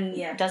me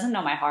and doesn't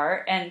know my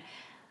heart. And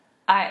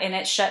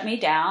it shut me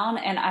down.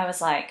 And I was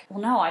like,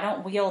 well, no, I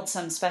don't wield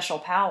some special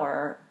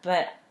power,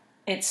 but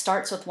it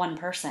starts with one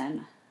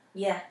person.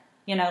 Yeah.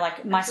 You know,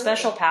 like my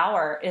special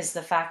power is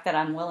the fact that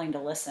I'm willing to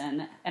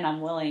listen and I'm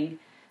willing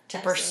to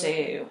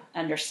pursue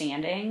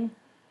understanding.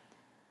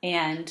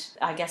 And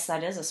I guess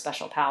that is a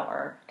special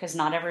power because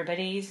not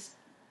everybody's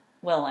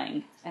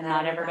willing and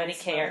not everybody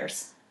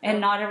cares.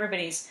 And not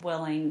everybody's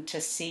willing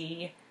to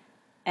see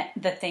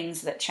the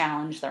things that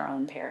challenge their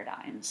own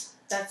paradigms.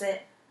 That's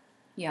it.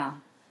 Yeah.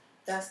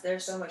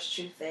 There's so much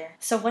truth there.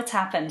 So what's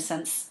happened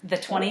since the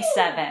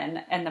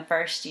 27 and the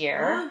first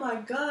year? Oh my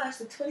gosh,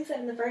 the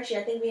 27 the first year.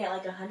 I think we had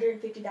like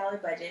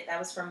 $150 budget. That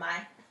was from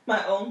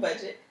my own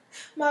budget,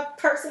 my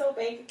personal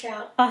bank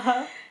account.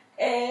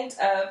 And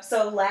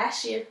so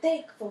last year,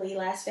 thankfully,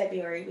 last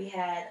February, we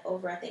had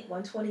over I think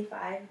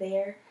 125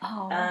 there.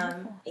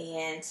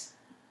 And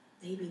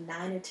maybe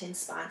 9 or 10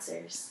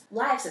 sponsors.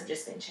 Lives have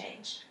just been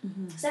changed.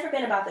 It's never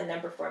been about the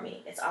number for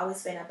me. It's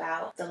always been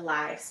about the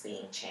lives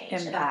being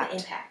changed, about the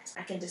impact.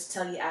 I can just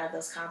tell you out of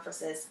those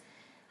conferences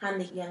how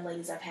many young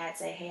ladies I've had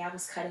say, hey, I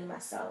was cutting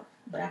myself,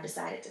 but I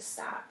decided to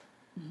stop.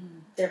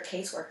 Their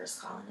caseworkers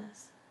calling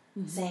us,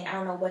 saying, I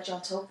don't know what y'all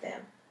told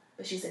them,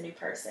 but she's a new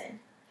person.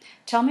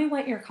 Tell me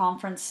what your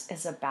conference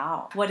is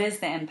about. What is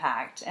the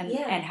impact,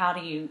 and how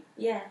do you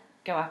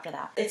go after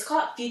that? It's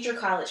called Future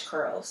College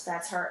Curls.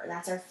 That's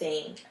our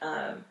thing.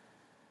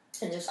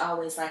 And there's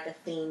always like a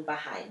theme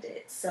behind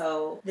it.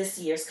 So this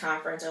year's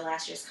conference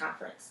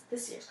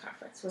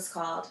was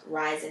called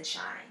Rise and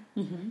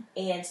Shine.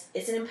 And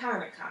it's an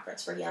empowerment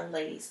conference for young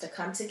ladies to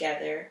come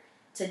together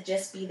to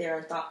just be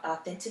their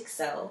authentic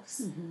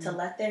selves, to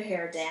let their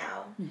hair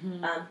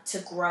down, to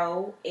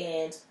grow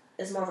and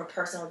is more of a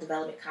personal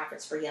development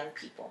conference for young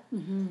people.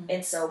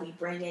 And so we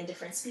bring in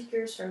different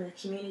speakers from the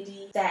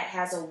community that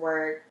has a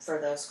word for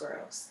those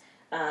girls,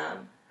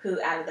 who,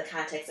 out of the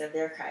context of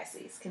their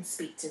crises, can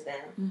speak to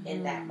them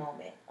in that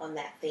moment on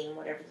that theme,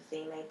 whatever the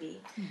theme may be.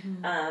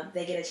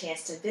 They get a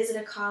chance to visit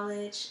a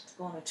college,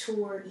 go on a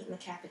tour, eat in the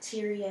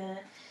cafeteria.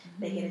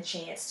 They get a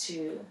chance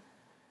to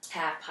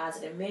have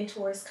positive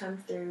mentors come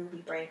through.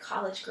 We bring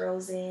college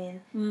girls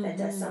in that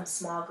does some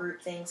small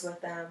group things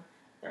with them.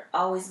 They're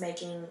always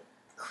making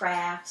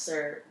crafts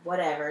or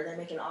whatever. They're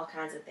making all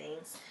kinds of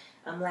things.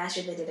 Last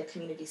year they did a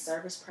community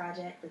service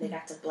project where they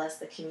got to bless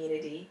the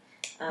community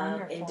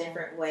in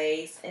different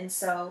ways. And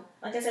so,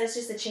 like I said, it's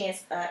just a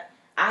chance.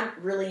 I'm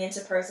really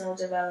into personal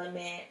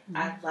development.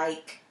 I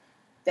like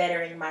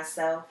bettering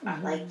myself. I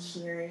like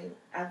hearing.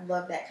 I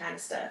love that kind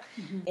of stuff.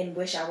 And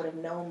wish I would have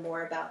known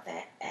more about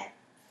that at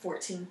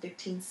 14,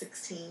 15,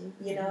 16,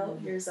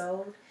 years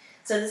old.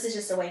 So this is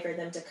just a way for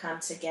them to come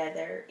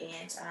together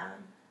and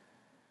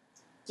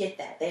get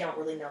that. They don't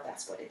really know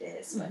that's what it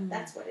is, but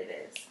that's what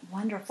it is.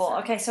 Wonderful. So.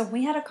 Okay, so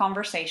we had a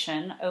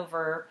conversation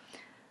over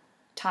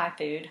Thai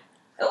food.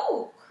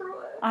 Oh, cruel.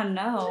 I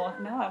know.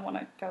 No, I want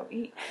to go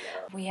eat.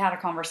 We had a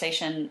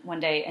conversation one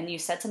day, and you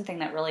said something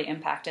that really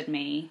impacted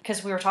me,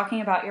 because we were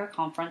talking about your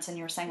conference, and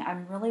you were saying,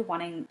 I'm really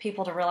wanting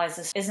people to realize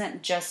this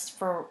isn't just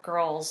for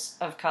girls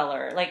of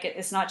color. Like,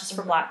 it's not just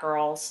for Black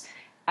girls.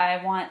 I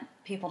want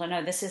people to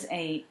know this is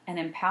an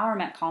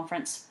empowerment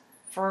conference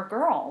for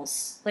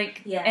girls.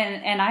 Like,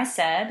 and I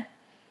said,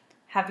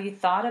 have you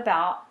thought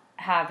about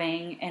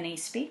having any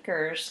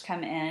speakers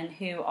come in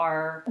who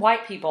are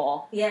white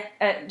people?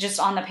 Just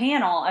on the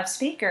panel of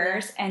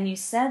speakers. And you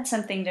said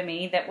something to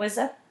me that was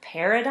a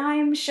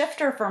paradigm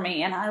shifter for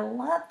me, and I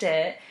loved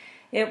it.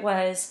 It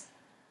was,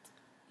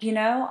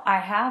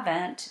 I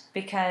haven't,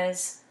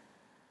 because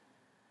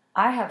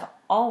I have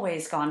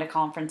always gone to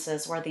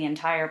conferences where the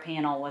entire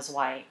panel was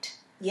white.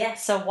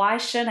 Yes. So why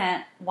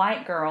shouldn't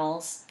white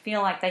girls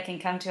feel like they can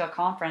come to a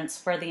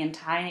conference where the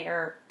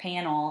entire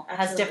panel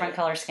has different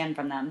color skin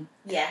from them?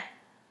 Yeah.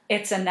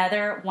 It's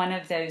another one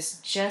of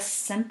those just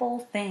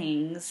simple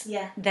things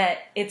that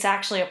it's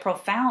actually a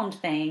profound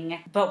thing,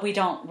 but we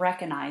don't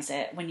recognize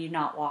it when you're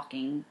not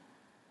walking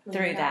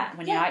through that,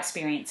 when you're not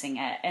experiencing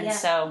it. And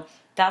so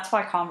that's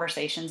why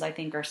conversations, I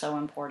think, are so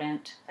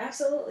important.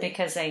 Absolutely.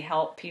 Because they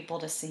help people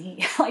to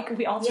see, like,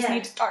 we all just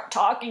need to start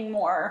talking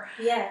more.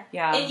 Yeah.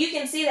 And you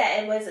can see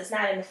that it's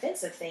not an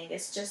offensive thing.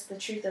 It's just the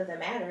truth of the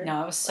matter.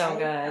 No, it was so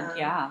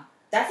good.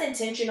 That's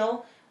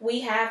intentional.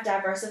 We have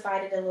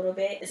diversified it a little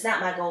bit. It's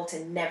not my goal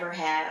to never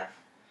have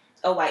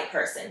a white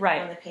person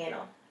on the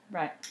panel.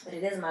 Right. But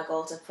it is my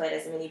goal to put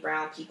as many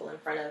brown people in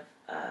front of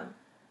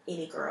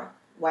any girl.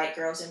 White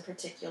girls in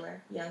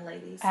particular, young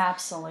ladies.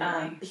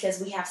 Absolutely. Because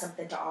we have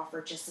something to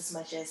offer just as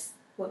much as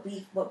what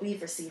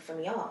we've received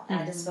from y'all. And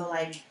I just feel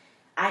like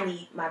I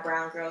need my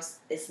brown girls.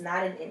 It's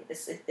not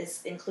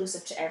it's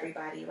inclusive to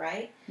everybody,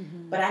 right?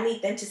 But I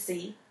need them to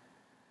see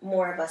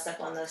more of us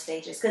up on those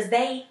stages because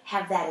they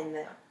have that in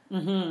them.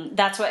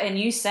 That's what, and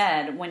you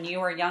said when you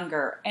were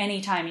younger,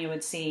 anytime you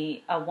would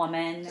see a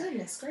woman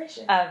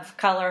of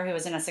color who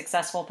was in a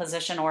successful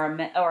position or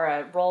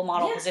a role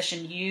model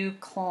position, you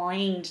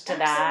clinged to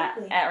that,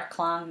 or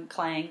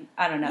clang,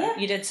 I don't know.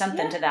 You did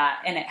something to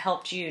that, and it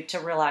helped you to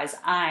realize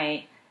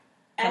I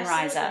can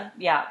rise up.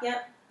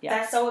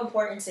 That's so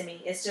important to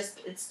me. It's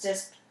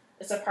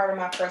a part of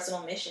my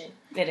personal mission.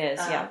 It is,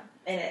 and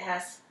it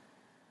has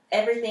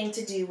everything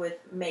to do with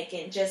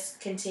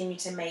continue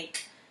to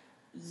make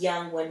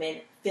young women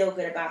feel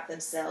good about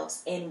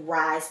themselves and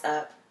rise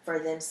up for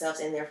themselves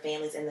and their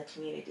families and the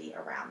community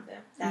around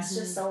them. That's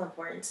just so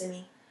important to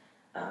me.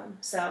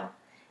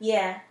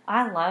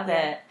 I love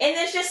it. And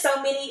there's just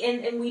so many,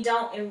 and we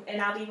don't, and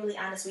I'll be really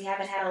honest, we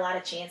haven't had a lot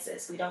of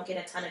chances. We don't get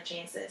a ton of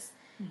chances.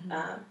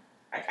 I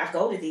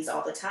go to these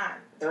all the time.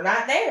 They're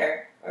not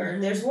there, or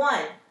there's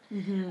one.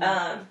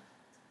 And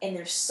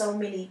there's so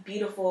many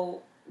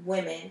beautiful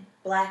women,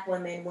 Black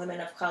women, women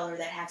of color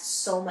that have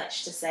so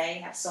much to say,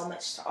 have so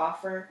much to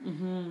offer,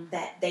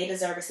 that they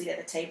deserve a seat at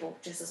the table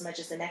just as much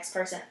as the next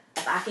person.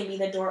 If I can be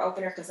the door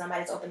opener because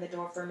somebody's opened the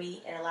door for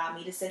me and allowed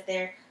me to sit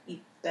there, you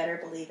better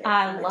believe it.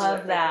 I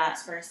love that. The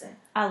next person.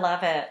 I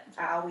love it.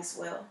 I always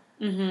will.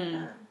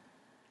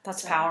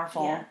 That's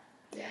powerful.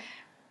 Yeah.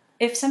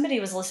 If somebody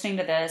was listening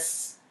to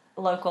this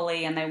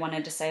locally and they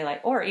wanted to say,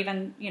 like, or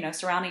even,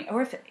 surrounding,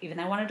 or if even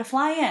they wanted to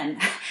fly in,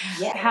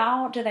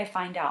 how do they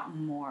find out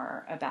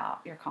more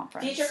about your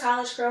conference? Future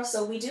College Curls.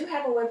 So we do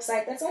have a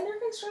website that's under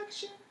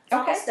construction. It's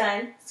almost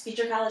done. It's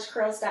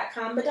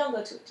futurecollegecurls.com, but don't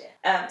go to it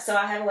yet. So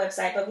I have a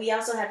website, but we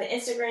also have an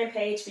Instagram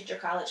page, Future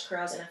College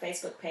Curls, and a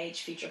Facebook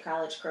page, Future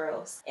College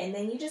Curls. And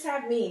then you just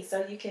have me,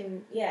 so you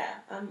can,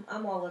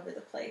 I'm all over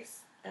the place.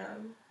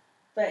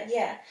 But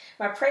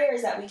my prayer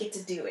is that we get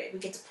to do it. We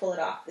get to pull it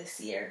off this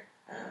year.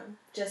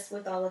 Just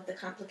with all of the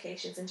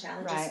complications and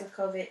challenges with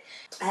COVID.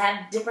 I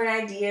have different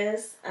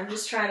ideas. I'm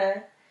just trying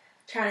to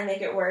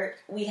make it work.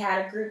 We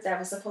had a group that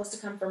was supposed to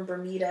come from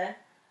Bermuda,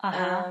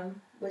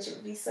 which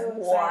would be so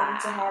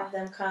exciting to have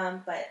them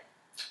come, but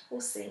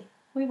we'll see.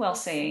 We will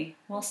see.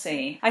 We'll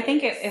see. I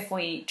think if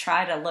we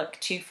try to look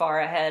too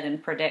far ahead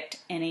and predict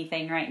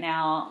anything right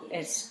now,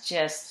 it's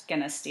just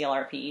going to steal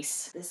our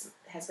peace. This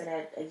has been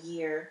a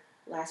year,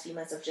 last few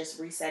months, of just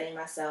resetting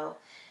myself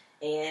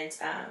and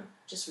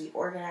just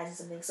reorganizing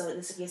some things. So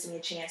this gives me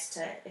a chance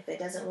to, if it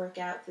doesn't work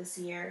out this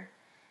year,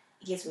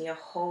 it gives me a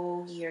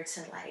whole year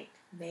to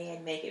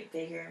make it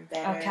bigger and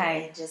better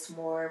and just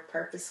more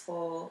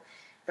purposeful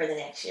for the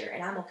next year.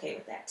 And I'm okay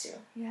with that too.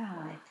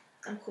 Yeah.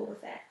 I'm cool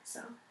with that.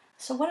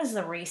 So what does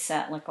the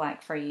reset look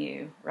like for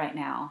you right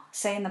now?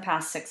 Say in the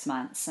past 6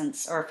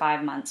 months or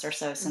 5 months or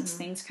so since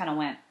things kind of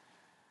went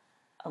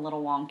a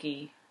little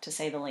wonky, to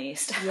say the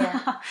least.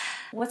 Yeah.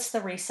 What's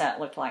the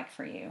reset look like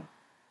for you?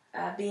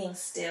 Being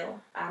still.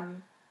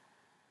 I'm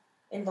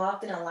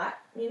involved in a lot,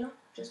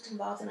 just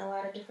involved in a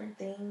lot of different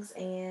things,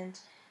 and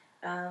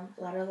a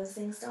lot of those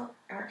things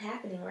aren't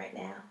happening right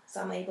now.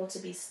 So I'm able to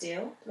be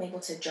still. I'm able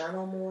to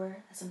journal more.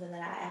 That's something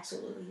that I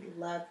absolutely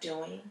love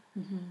doing.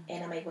 Mm-hmm.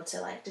 And I'm able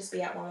to just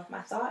be at one with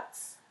my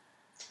thoughts,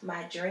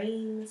 my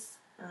dreams,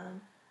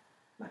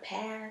 my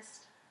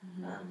past,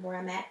 where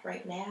I'm at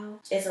right now.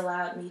 It's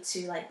allowed me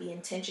to be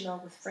intentional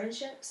with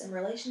friendships and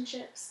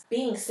relationships.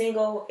 Being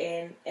single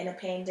in a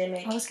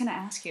pandemic. I was going to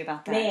ask you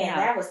about that. Man,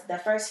 that was the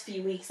first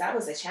few weeks. That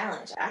was a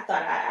challenge. I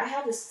thought I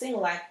had this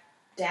single life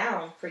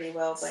down pretty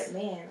well, but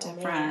man,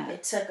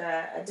 it took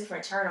a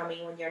different turn on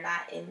me when you're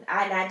not in.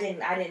 I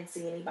didn't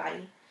see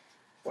anybody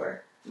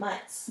for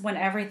months. When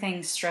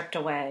everything's stripped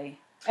away,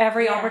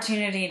 every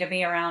opportunity to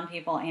be around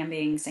people and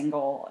being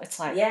single, it's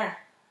like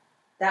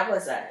that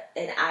was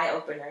an eye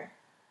opener.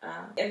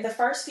 In the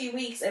first few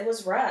weeks, it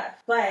was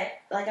rough, but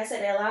like I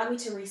said, it allowed me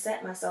to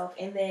reset myself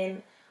and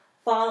then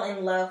fall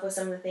in love with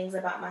some of the things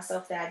about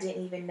myself that I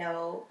didn't even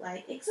know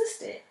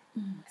existed.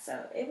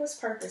 So it was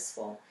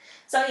purposeful.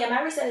 So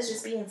my reset is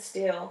just being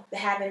still,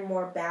 having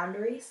more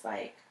boundaries,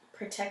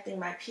 protecting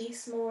my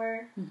peace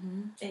more,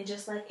 and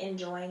just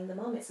enjoying the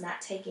moments, not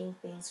taking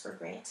things for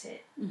granted.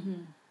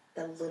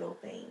 The little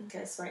thing,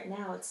 because right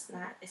now it's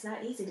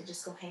not easy to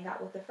just go hang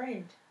out with a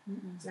friend.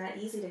 It's not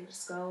easy to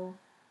just go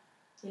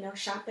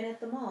shopping at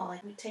the mall.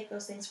 We take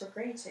those things for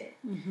granted.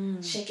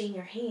 Shaking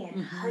your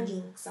hand,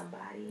 hugging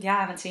somebody. Yeah,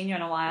 I haven't seen you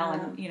in a while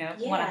and,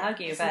 want to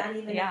hug you. It's but not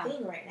even a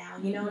thing right now.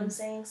 You know what I'm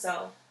saying?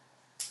 So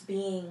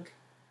being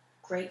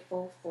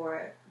grateful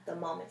for the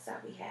moments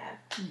that we have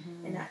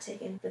and not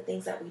taking the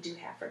things that we do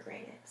have for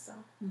granted. So,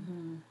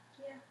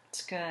 yeah.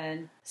 It's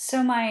good.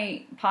 So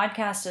my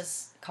podcast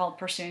is called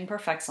Pursuing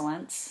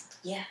Perfectillence.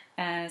 Yeah.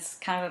 And it's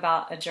kind of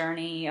about a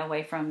journey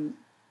away from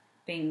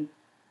being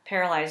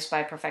paralyzed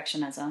by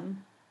perfectionism.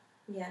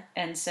 Yeah.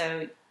 And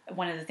so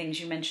one of the things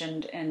you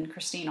mentioned, and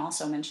Christine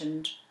also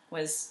mentioned,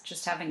 was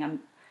just having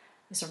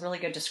it's a really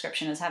good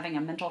description, is having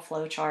a mental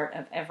flow chart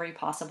of every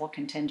possible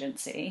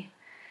contingency.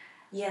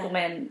 Yeah.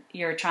 When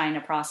you're trying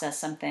to process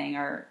something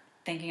or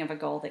thinking of a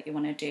goal that you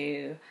want to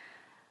do.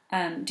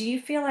 Do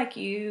you feel like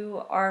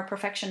you are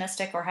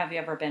perfectionistic, or have you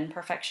ever been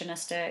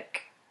perfectionistic?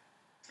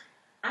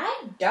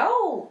 I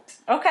don't.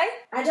 Okay.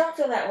 I don't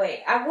feel that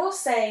way. I will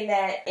say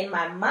that in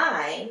my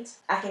mind,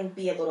 I can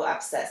be a little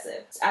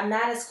obsessive. I'm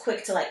not as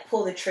quick to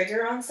pull the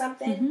trigger on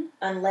something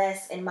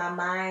unless in my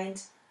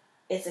mind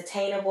it's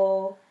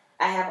attainable.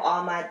 I have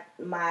all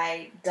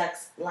my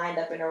ducks lined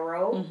up in a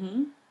row.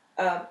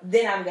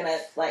 Then I'm gonna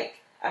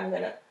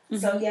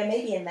So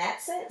maybe in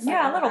that sense.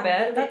 Yeah, a little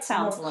bit. That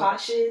sounds more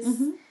cautious.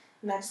 I'm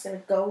not just gonna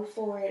go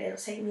for it. It'll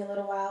take me a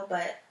little while,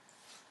 but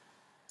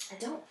I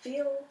don't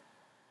feel.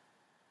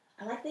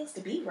 I like things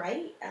to be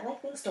right. I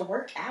like things to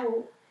work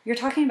out. You're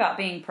talking about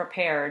being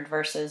prepared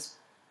versus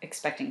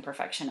expecting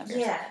perfection of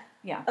yourself.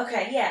 Yeah.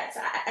 Okay, yeah. So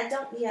I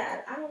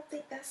don't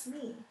think that's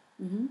me.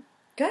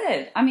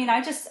 Good. I mean,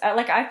 I just,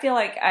 I feel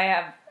like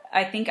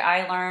I think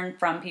I learn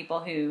from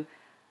people who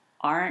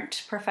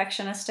aren't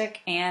perfectionistic,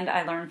 and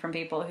I learn from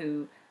people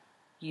who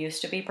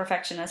used to be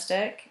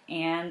perfectionistic,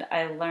 and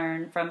I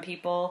learn from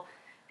people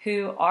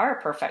who are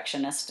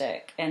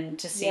perfectionistic, and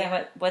to see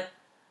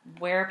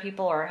where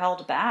people are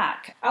held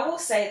back. I will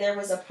say there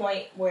was a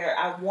point where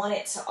I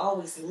wanted to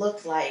always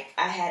look like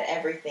I had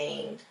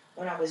everything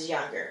when I was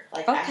younger.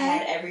 I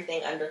had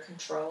everything under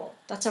control.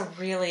 That's a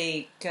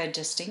really good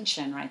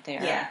distinction right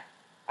there. Yeah.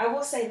 I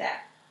will say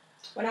that.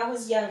 When I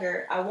was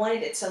younger, I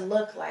wanted it to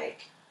look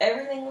like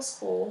everything was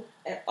cool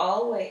at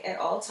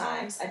all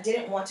times. I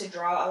didn't want to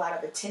draw a lot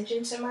of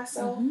attention to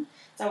myself.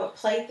 So I would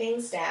play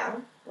things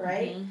down,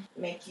 right?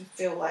 Make you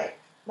feel like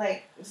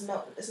it's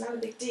not a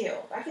big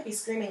deal. I could be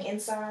screaming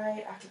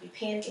inside. I could be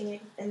panicking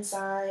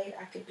inside.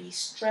 I could be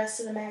stressed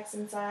to the max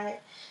inside.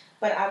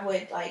 But I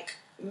would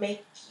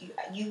make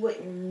you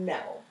wouldn't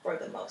know for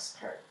the most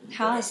part.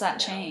 How has that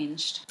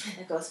changed?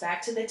 It goes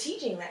back to the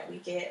teaching that we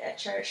get at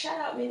church. Shout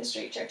out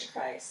Ministry Church of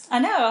Christ. I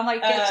know. I'm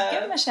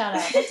give them a shout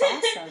out. That's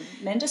awesome.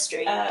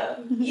 Ministry.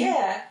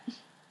 Yeah.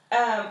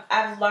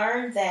 I've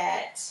learned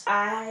that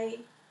I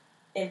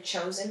am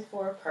chosen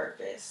for a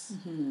purpose.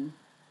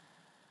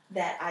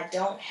 That I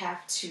don't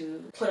have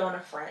to put on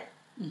a front.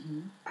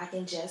 I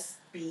can just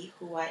be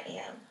who I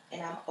am.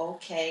 And I'm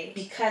okay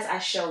because I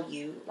show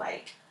you,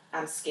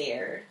 I'm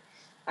scared.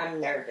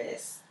 I'm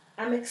nervous.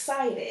 I'm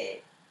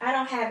excited. I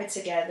don't have it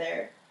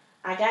together.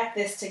 I got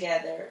this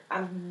together.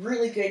 I'm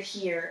really good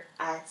here.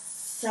 I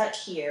suck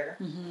here.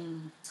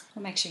 Mm-hmm.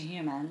 What makes you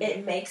human?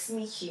 It makes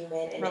me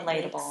human, and relatable.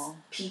 It makes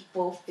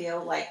people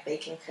feel like they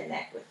can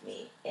connect with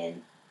me,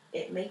 and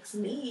it makes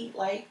me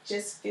like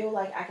just feel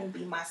like I can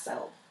be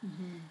myself.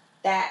 Mm-hmm.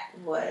 That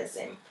was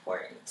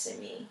important to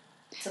me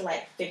to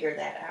like figure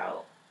that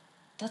out.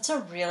 That's a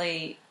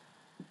really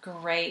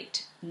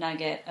great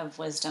nugget of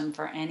wisdom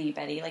for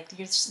anybody. Like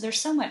there's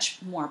so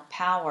much more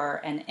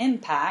power and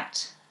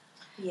impact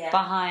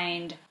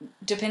behind,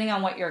 depending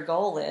on what your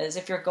goal is.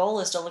 If your goal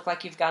is to look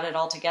like you've got it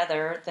all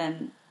together,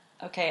 then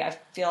okay, I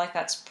feel like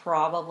that's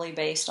probably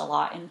based a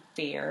lot in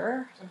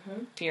fear,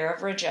 fear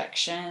of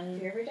rejection.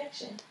 Fear of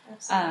rejection,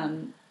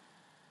 absolutely.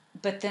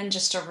 But then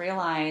just to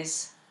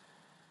realize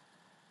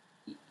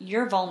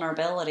your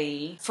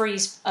vulnerability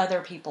frees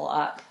other people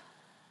up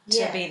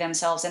to be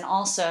themselves, and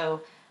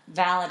also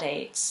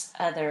validates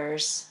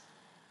others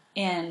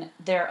in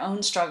their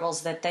own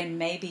struggles that they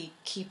may be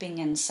keeping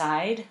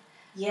inside.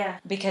 Yeah.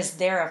 Because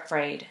they're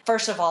afraid.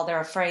 First of all,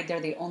 they're afraid they're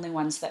the only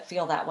ones that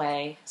feel that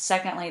way.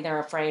 Secondly, they're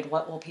afraid,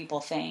 what will people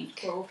think?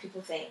 What will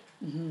people think?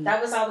 Mm-hmm.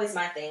 That was always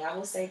my thing. I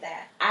will say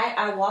that.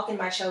 I walk in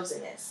my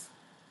chosenness.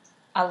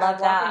 I love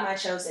that. I walk in my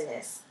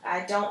chosenness.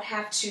 I don't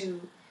have to,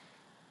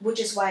 which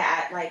is why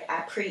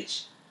I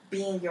preach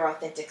being your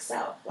authentic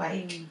self.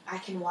 Like, I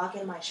can walk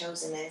in my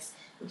chosenness.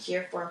 I'm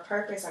here for a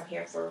purpose. I'm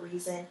here for a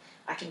reason.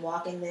 I can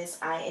walk in this.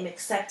 I am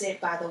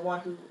accepted by the one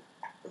who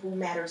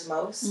matters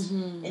most,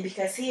 and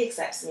because he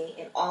accepts me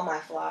in all my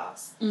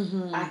flaws,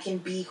 I can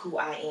be who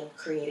I am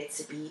created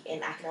to be,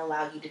 and I can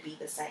allow you to be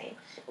the same.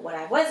 But when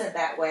I wasn't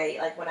that way,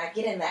 like when I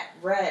get in that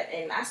rut,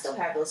 and I still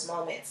have those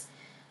moments,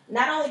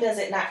 not only does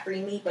it not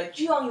free me, but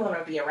you don't even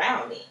want to be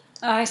around me.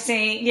 I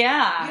see.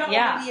 Yeah. You don't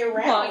want to be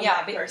around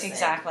that person.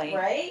 Exactly.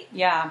 Right?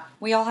 Yeah.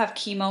 We all have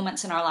key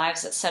moments in our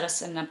lives that set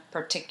us in a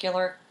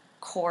particular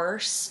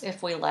course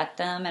if we let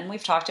them, and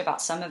we've talked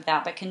about some of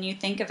that, but can you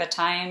think of a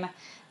time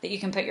that you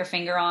can put your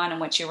finger on in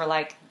which you were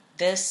like,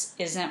 this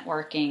isn't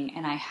working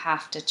and I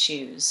have to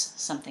choose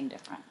something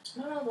different?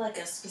 I don't know, like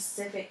a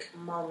specific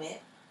moment,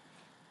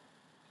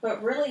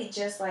 but really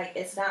just like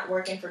it's not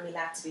working for me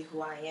not to be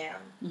who I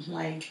am. Mm-hmm.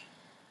 Like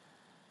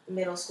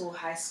middle school,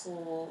 high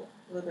school,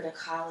 a little bit of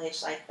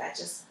college, like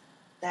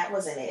that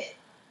wasn't it.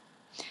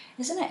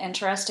 Isn't it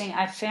interesting?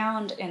 I've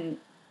found in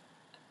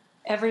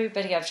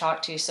everybody I've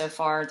talked to so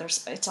far,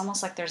 it's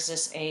almost like there's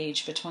this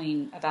age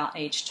between about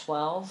age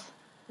 12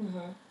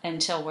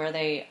 until where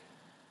they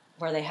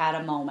had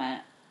a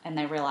moment and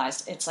they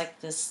realized it's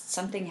like this,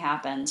 something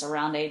happens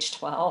around age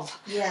 12.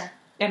 Yeah.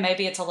 And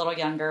maybe it's a little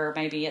younger,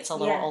 maybe it's a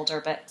little older,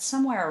 but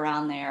somewhere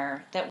around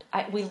there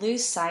that we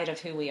lose sight of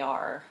who we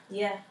are.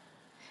 Yeah.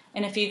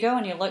 And if you go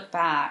and you look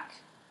back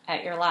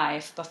at your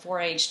life before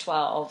age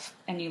 12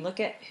 and you look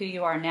at who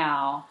you are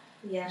now,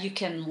 you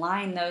can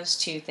line those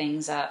two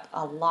things up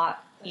a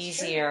lot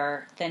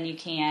easier than you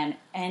can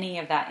any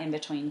of that in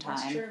between time.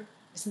 That's true.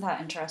 Isn't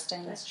that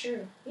interesting? That's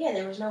true. Yeah,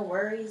 there was no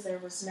worries. There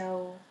was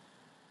no...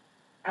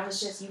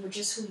 you were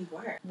just who you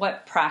were.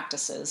 What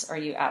practices are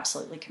you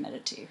absolutely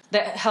committed to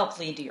that help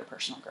lead to your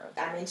personal growth?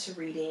 I'm into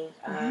reading.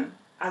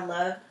 I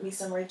love me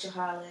some Rachel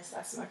Hollis.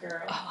 That's my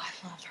girl. Oh,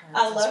 I love her.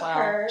 I love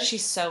her.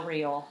 She's so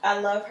real. I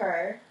love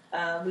her.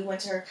 We went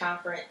to her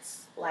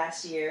conference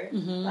last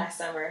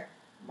summer.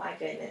 My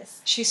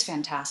goodness. She's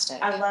fantastic.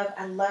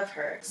 I love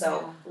her.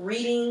 So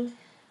reading,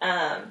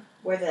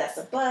 whether that's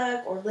a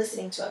book or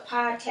listening to a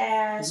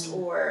podcast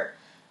or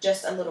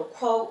just a little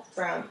quote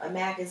from a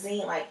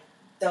magazine, like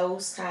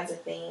those kinds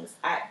of things,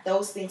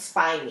 those things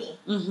find me.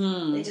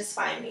 They just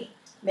find me.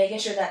 Making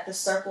sure that the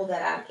circle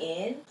that I'm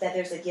in, that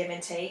there's a give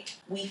and take,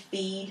 we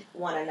feed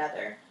one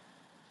another.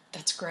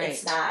 That's great.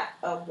 It's not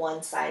a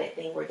one-sided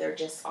thing where they're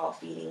just all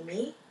feeding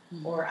me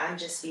or I'm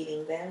just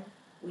feeding them.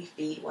 We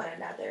feed one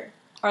another.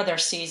 Are there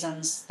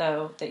seasons,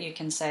 though, that you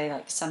can say,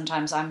 like,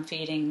 sometimes I'm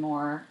feeding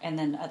more and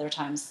then other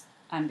times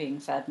I'm being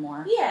fed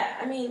more? Yeah,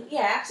 I mean,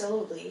 yeah,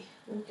 absolutely.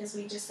 Because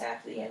we just have,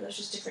 there's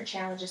just different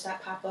challenges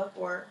that pop up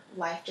or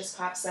life just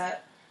pops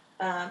up.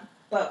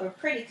 But we're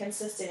pretty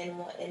consistent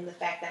in the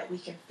fact that we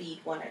can feed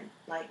one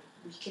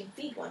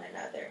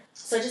another.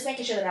 So just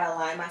making sure that I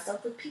align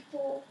myself with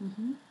people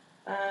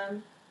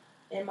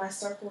in my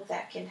circle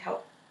that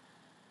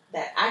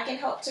I can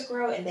help to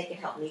grow and they can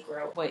help me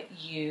grow. What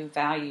you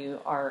value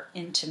are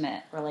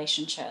intimate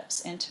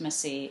relationships.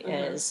 Intimacy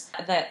is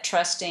that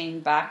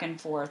trusting back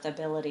and forth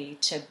ability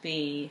to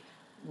be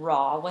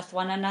raw with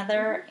one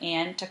another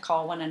and to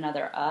call one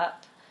another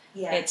up.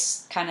 Yeah.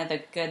 It's kind of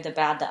the good, the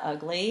bad, the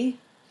ugly.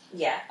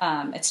 Yeah.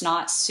 It's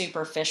not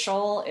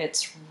superficial.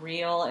 It's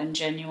real and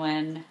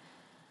genuine.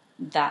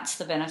 That's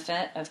the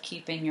benefit of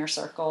keeping your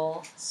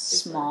circle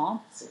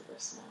small. Super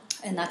small.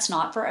 And that's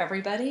not for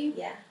everybody.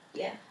 Yeah.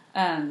 Yeah.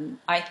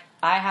 I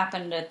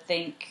happen to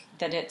think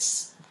that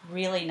it's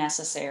really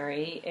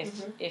necessary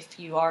if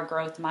you are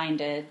growth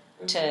minded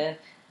to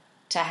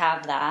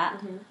have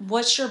that.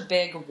 What's your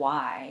big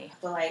why? I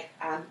feel like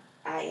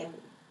I am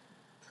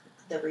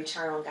the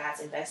return on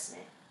God's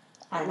investment.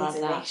 I need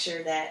to make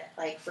sure that,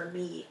 like, for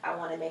me, I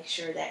want to make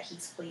sure that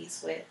he's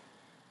pleased with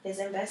his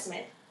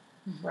investment,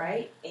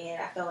 right?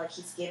 And I feel like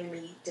he's giving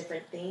me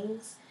different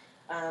things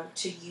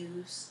to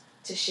use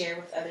to share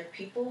with other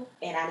people,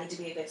 and I need to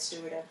be a good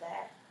steward of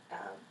that.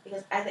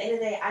 Because at the end of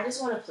the day, I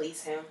just want to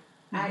please him.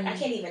 I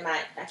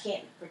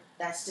can't,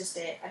 that's just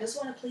it. I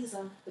just want to please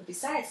him. But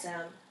besides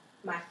him,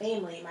 my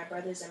family, my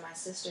brothers and my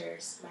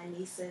sisters, my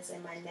nieces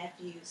and my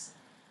nephews,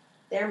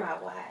 they're my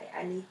why.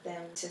 I need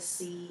them to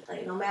see,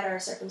 like, no matter our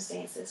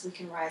circumstances, we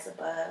can rise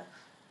above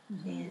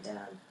and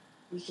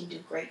we can do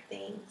great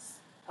things.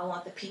 I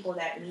want the people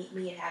that meet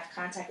me and have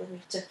contact with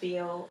me to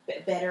feel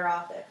better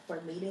off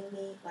for meeting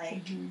me.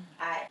 Like,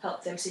 I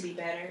help them to be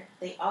better.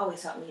 They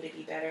always help me to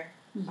be better.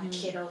 My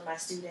kiddos, my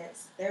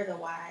students, they're the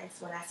whys.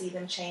 When I see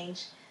them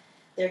change,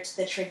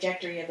 the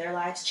trajectory of their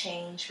lives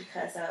change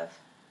because of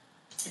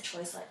a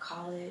choice like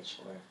college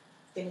or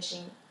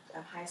finishing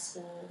high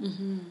school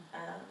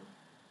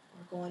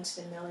or going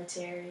to the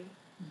military.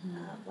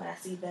 When I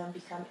see them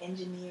become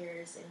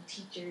engineers and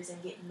teachers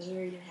and get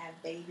married and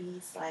have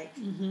babies, like,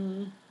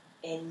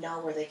 and know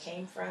where they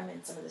came from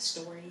and some of the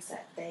stories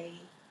that they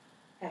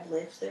have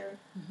lived through,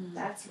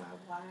 that's my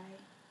why.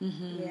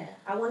 Yeah,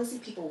 I want to see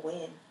people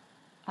win.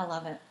 I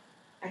love it.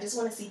 I just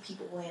want to see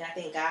people win. I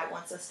think God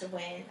wants us to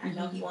win. I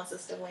know He wants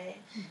us to win.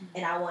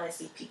 And I want to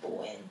see people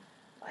win.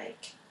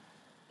 Like,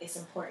 it's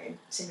important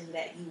to me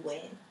that you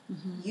win.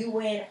 You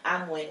win,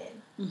 I'm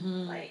winning.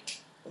 Like,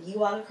 when you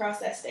walk across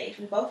that stage,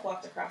 we both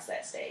walked across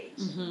that stage.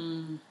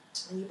 When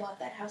you bought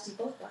that house, we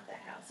both bought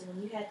that house. And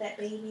when you had that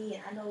baby,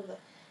 and I know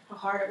how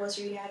hard it was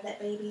for you to have that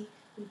baby,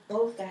 we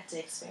both got to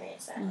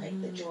experience that,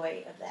 like, the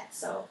joy of that.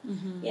 So,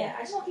 yeah,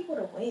 I just want people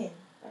to win.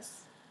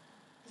 That's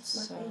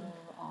my thing.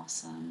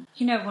 Awesome.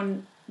 You know,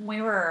 when we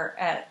were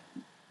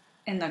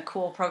in the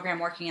Cool program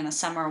working in the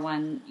summer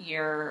one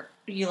year,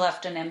 you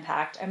left an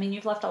impact. I mean,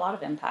 you've left a lot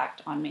of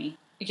impact on me.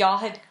 Y'all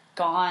had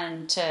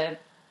gone to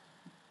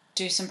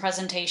do some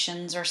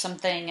presentations or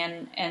something,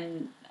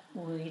 and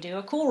we do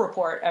a Cool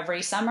report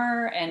every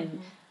summer,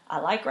 and I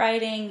like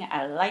writing.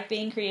 I like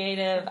being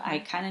creative. I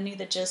kind of knew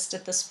the gist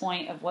at this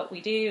point of what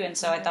we do, and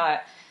so I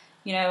thought,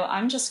 you know,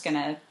 I'm just going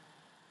to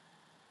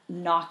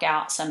knock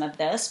out some of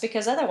this,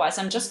 because otherwise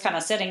I'm just kind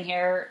of sitting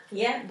here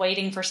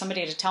waiting for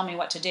somebody to tell me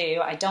what to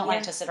do. I don't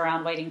like to sit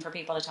around waiting for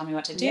people to tell me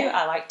what to do.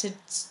 I like to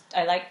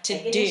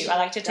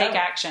take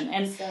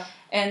action.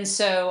 And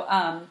so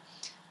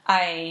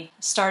I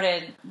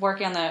started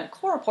working on the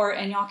Cool report,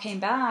 and y'all came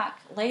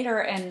back later,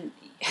 and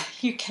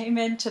you came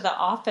into the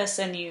office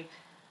and you,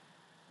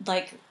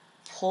 like,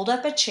 pulled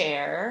up a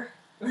chair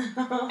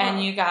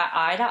and you got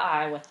eye to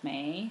eye with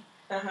me.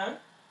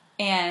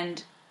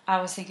 And I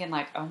was thinking,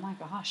 like, oh my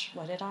gosh,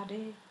 what did I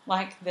do?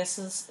 Like, this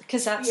is,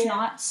 because that's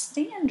not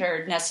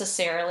standard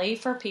necessarily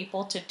for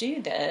people to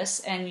do this.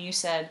 And you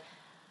said,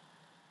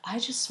 I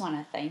just want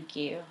to thank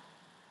you.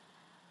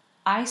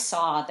 I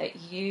saw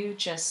that you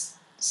just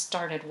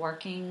started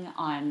working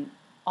on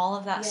all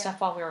of that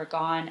stuff while we were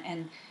gone.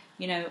 And,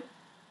 you know,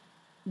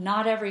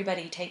 not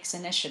everybody takes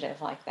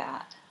initiative like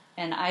that.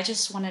 And I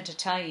just wanted to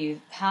tell you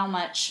how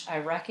much I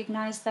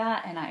recognize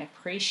that and I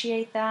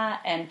appreciate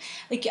that. And,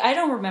 like, I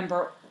don't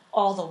remember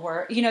all the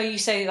words. You know, you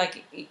say,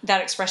 like,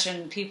 that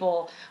expression,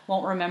 people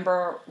won't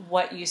remember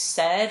what you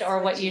said or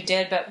what you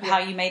did, but how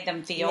you made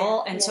them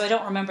feel. And so I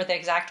don't remember the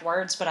exact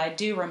words, but I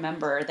do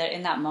remember that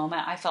in that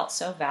moment I felt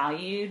so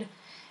valued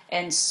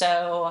and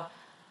so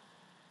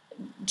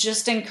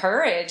just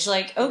encouraged,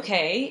 like,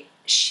 okay,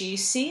 she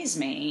sees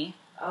me.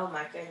 Oh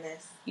my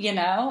goodness. You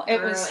know,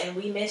 it was, and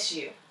we miss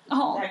you.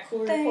 Oh, that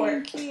Cool thank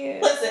report. You.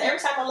 Listen, every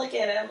time I look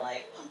at it, I'm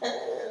like,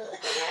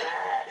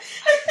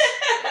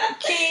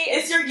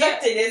 it's your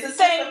giftedness. It's just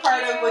a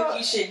part of what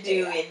you should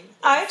do. And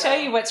I tell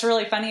you what's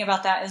really funny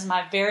about that is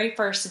my very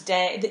first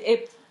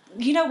day.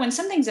 You know, when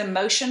something's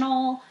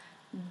emotional,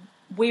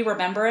 we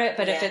remember it,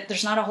 but if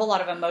there's not a whole lot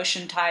of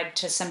emotion tied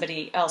to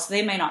somebody else,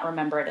 they may not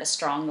remember it as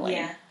strongly.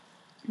 Yeah.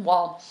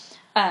 Well,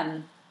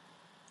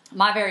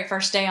 my very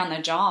first day on the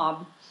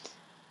job,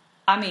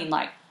 I mean,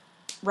 like,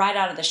 right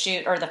out of the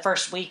chute, or the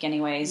first week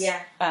anyways,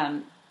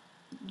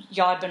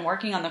 y'all had been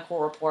working on the Cool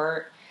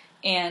report,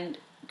 and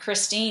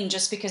Christine,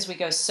 just because we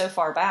go so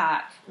far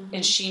back,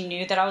 and she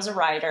knew that I was a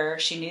writer,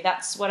 she knew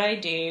that's what I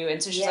do,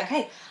 and so she's like,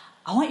 hey,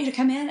 I want you to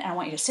come in, and I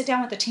want you to sit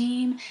down with the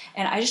team,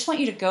 and I just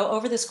want you to go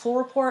over this Cool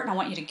report, and I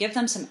want you to give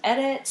them some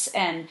edits,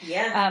 and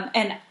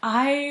and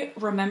I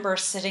remember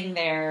sitting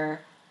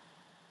there,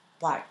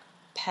 like,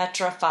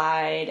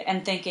 petrified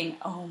and thinking,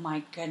 oh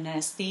my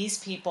goodness, these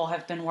people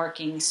have been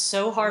working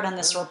so hard on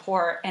this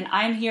report, and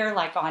I'm here,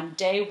 like, on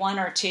day 1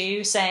 or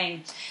 2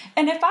 saying,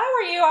 and if I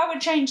were you, I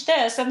would change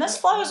this, and this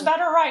flows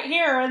better right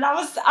here. And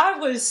I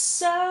was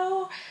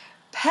so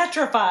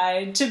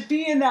petrified to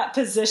be in that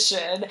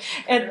position.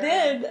 And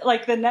then,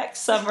 like, the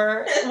next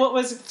summer, what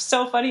was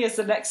so funny is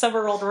the next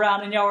summer rolled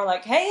around and y'all were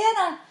like, hey,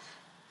 Anna,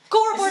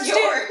 Cool report's due,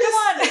 come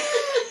on.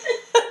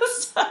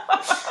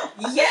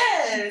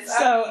 Yes.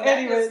 So,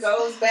 anyways, that just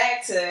goes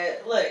back to,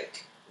 look,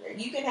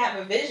 You can have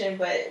a vision,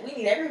 but we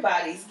need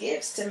everybody's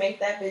gifts to make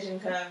that vision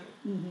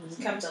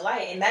come to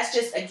light. And that's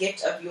just a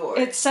gift of yours.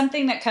 It's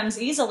something that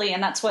comes easily,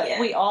 and that's what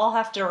we all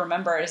have to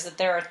remember, is that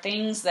there are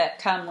things that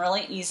come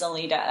really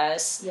easily to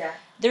us. Yeah.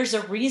 There's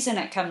a reason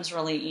it comes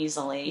really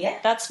easily. Yeah.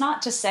 That's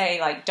not to say,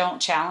 like, don't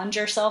challenge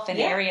yourself in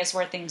areas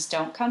where things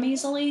don't come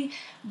easily,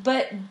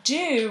 but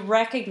do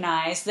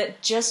recognize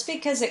that just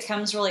because it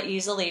comes really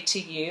easily to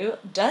you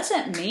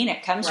doesn't mean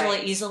it comes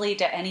really easily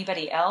to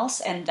anybody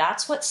else, and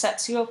that's what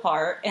sets you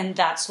apart, and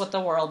that's what the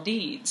world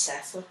needs.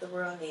 That's what the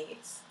world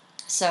needs.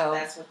 So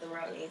that's what the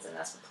world needs, and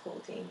that's what the cool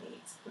team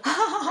needs.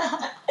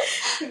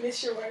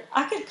 Miss your work.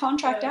 I could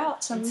contract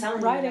out some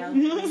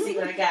writing. You, let me see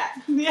what I got.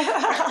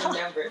 Yeah. Some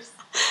numbers.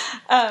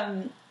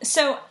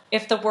 So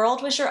if the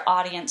world was your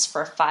audience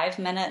for 5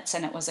 minutes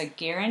and it was a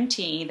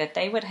guarantee that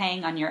they would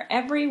hang on your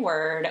every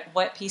word,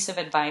 what piece of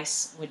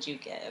advice would you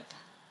give?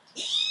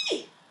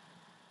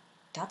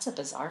 That's a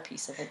bizarre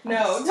piece of advice. No,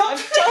 I'm totally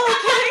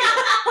kidding.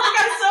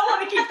 I still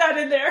want to keep that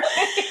in there.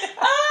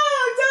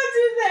 Oh, don't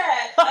do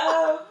that.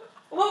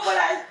 What would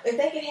I, if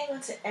they could hang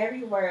on to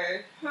every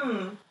word?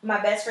 My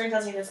best friend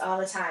tells me this all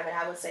the time, and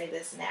I would say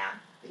this now,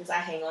 because I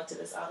hang on to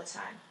this all the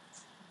time.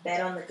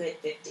 Bet on the good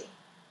 50.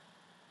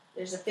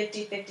 There's a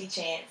 50-50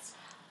 chance,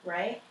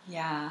 right?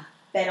 Yeah.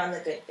 Bet on the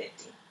good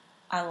 50.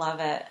 I love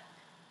it.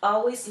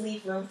 Always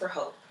leave room for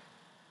hope.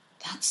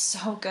 That's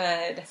so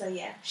good. So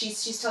yeah,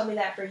 she's told me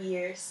that for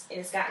years,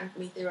 and it's gotten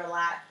me through a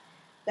lot.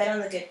 Bet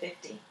on the good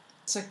 50.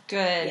 It's a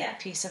good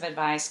piece of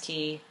advice,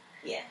 Key.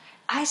 Yeah.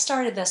 I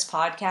started this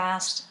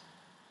podcast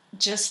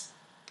just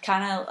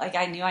kind of like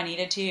I knew I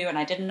needed to, and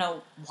I didn't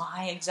know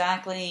why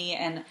exactly,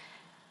 and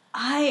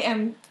I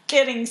am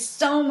getting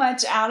so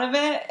much out of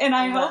it, and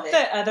I hope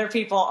that other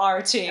people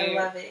are too.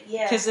 I love it,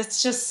 yeah. Because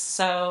it's just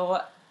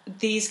so,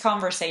 these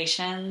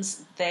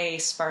conversations, they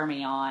spur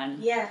me on.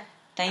 Yeah.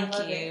 Thank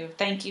you.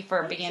 Thank you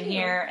for being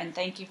here, and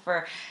thank you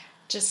for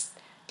just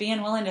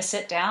being willing to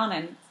sit down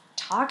and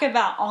talk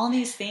about all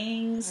these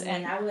things. I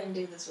mean, I wouldn't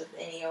do this with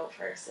any old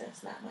person.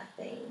 It's not my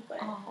thing,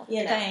 but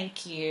you know.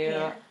 Thank you.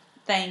 Yeah.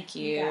 Thank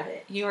you. You got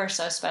it. You are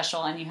so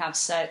special, and you have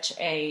such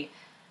a,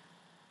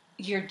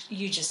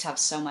 you just have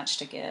so much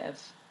to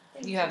give.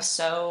 You have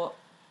so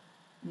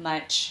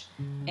much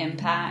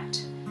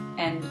impact,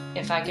 and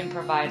if I can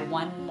provide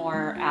one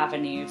more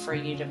avenue for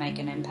you to make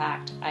an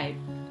impact, I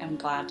am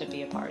glad to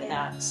be a part of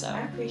that. So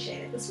I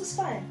appreciate it. This was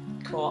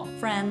fun. Cool.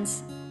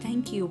 Friends,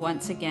 thank you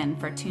once again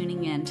for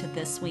tuning in to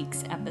this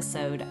week's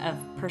episode of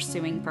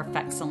Pursuing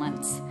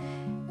Perfexcellence.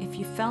 If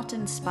you felt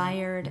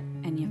inspired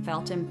and you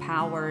felt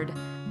empowered,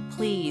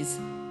 please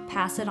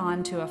pass it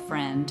on to a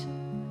friend.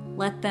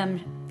 Let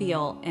them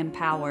feel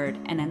empowered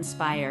and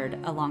inspired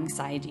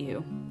alongside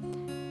you.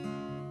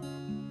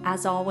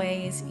 As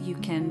always, you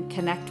can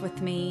connect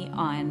with me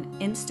on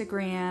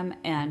Instagram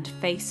and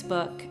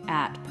Facebook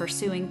at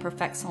Pursuing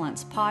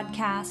Perfexcellence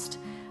Podcast.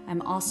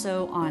 I'm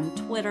also on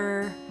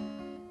Twitter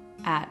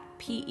at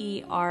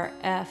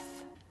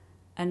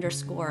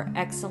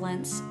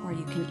PERF_excellence, or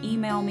you can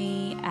email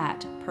me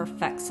at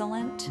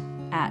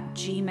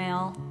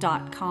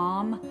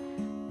perfexcellent@gmail.com.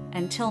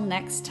 Until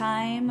next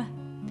time,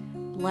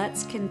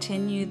 let's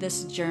continue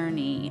this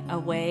journey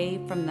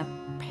away from the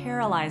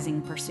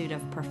paralyzing pursuit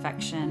of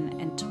perfection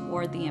and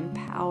toward the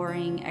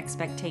empowering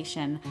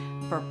expectation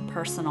for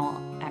personal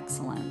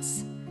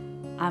excellence.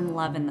 I'm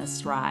loving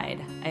this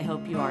ride. I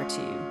hope you are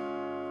too.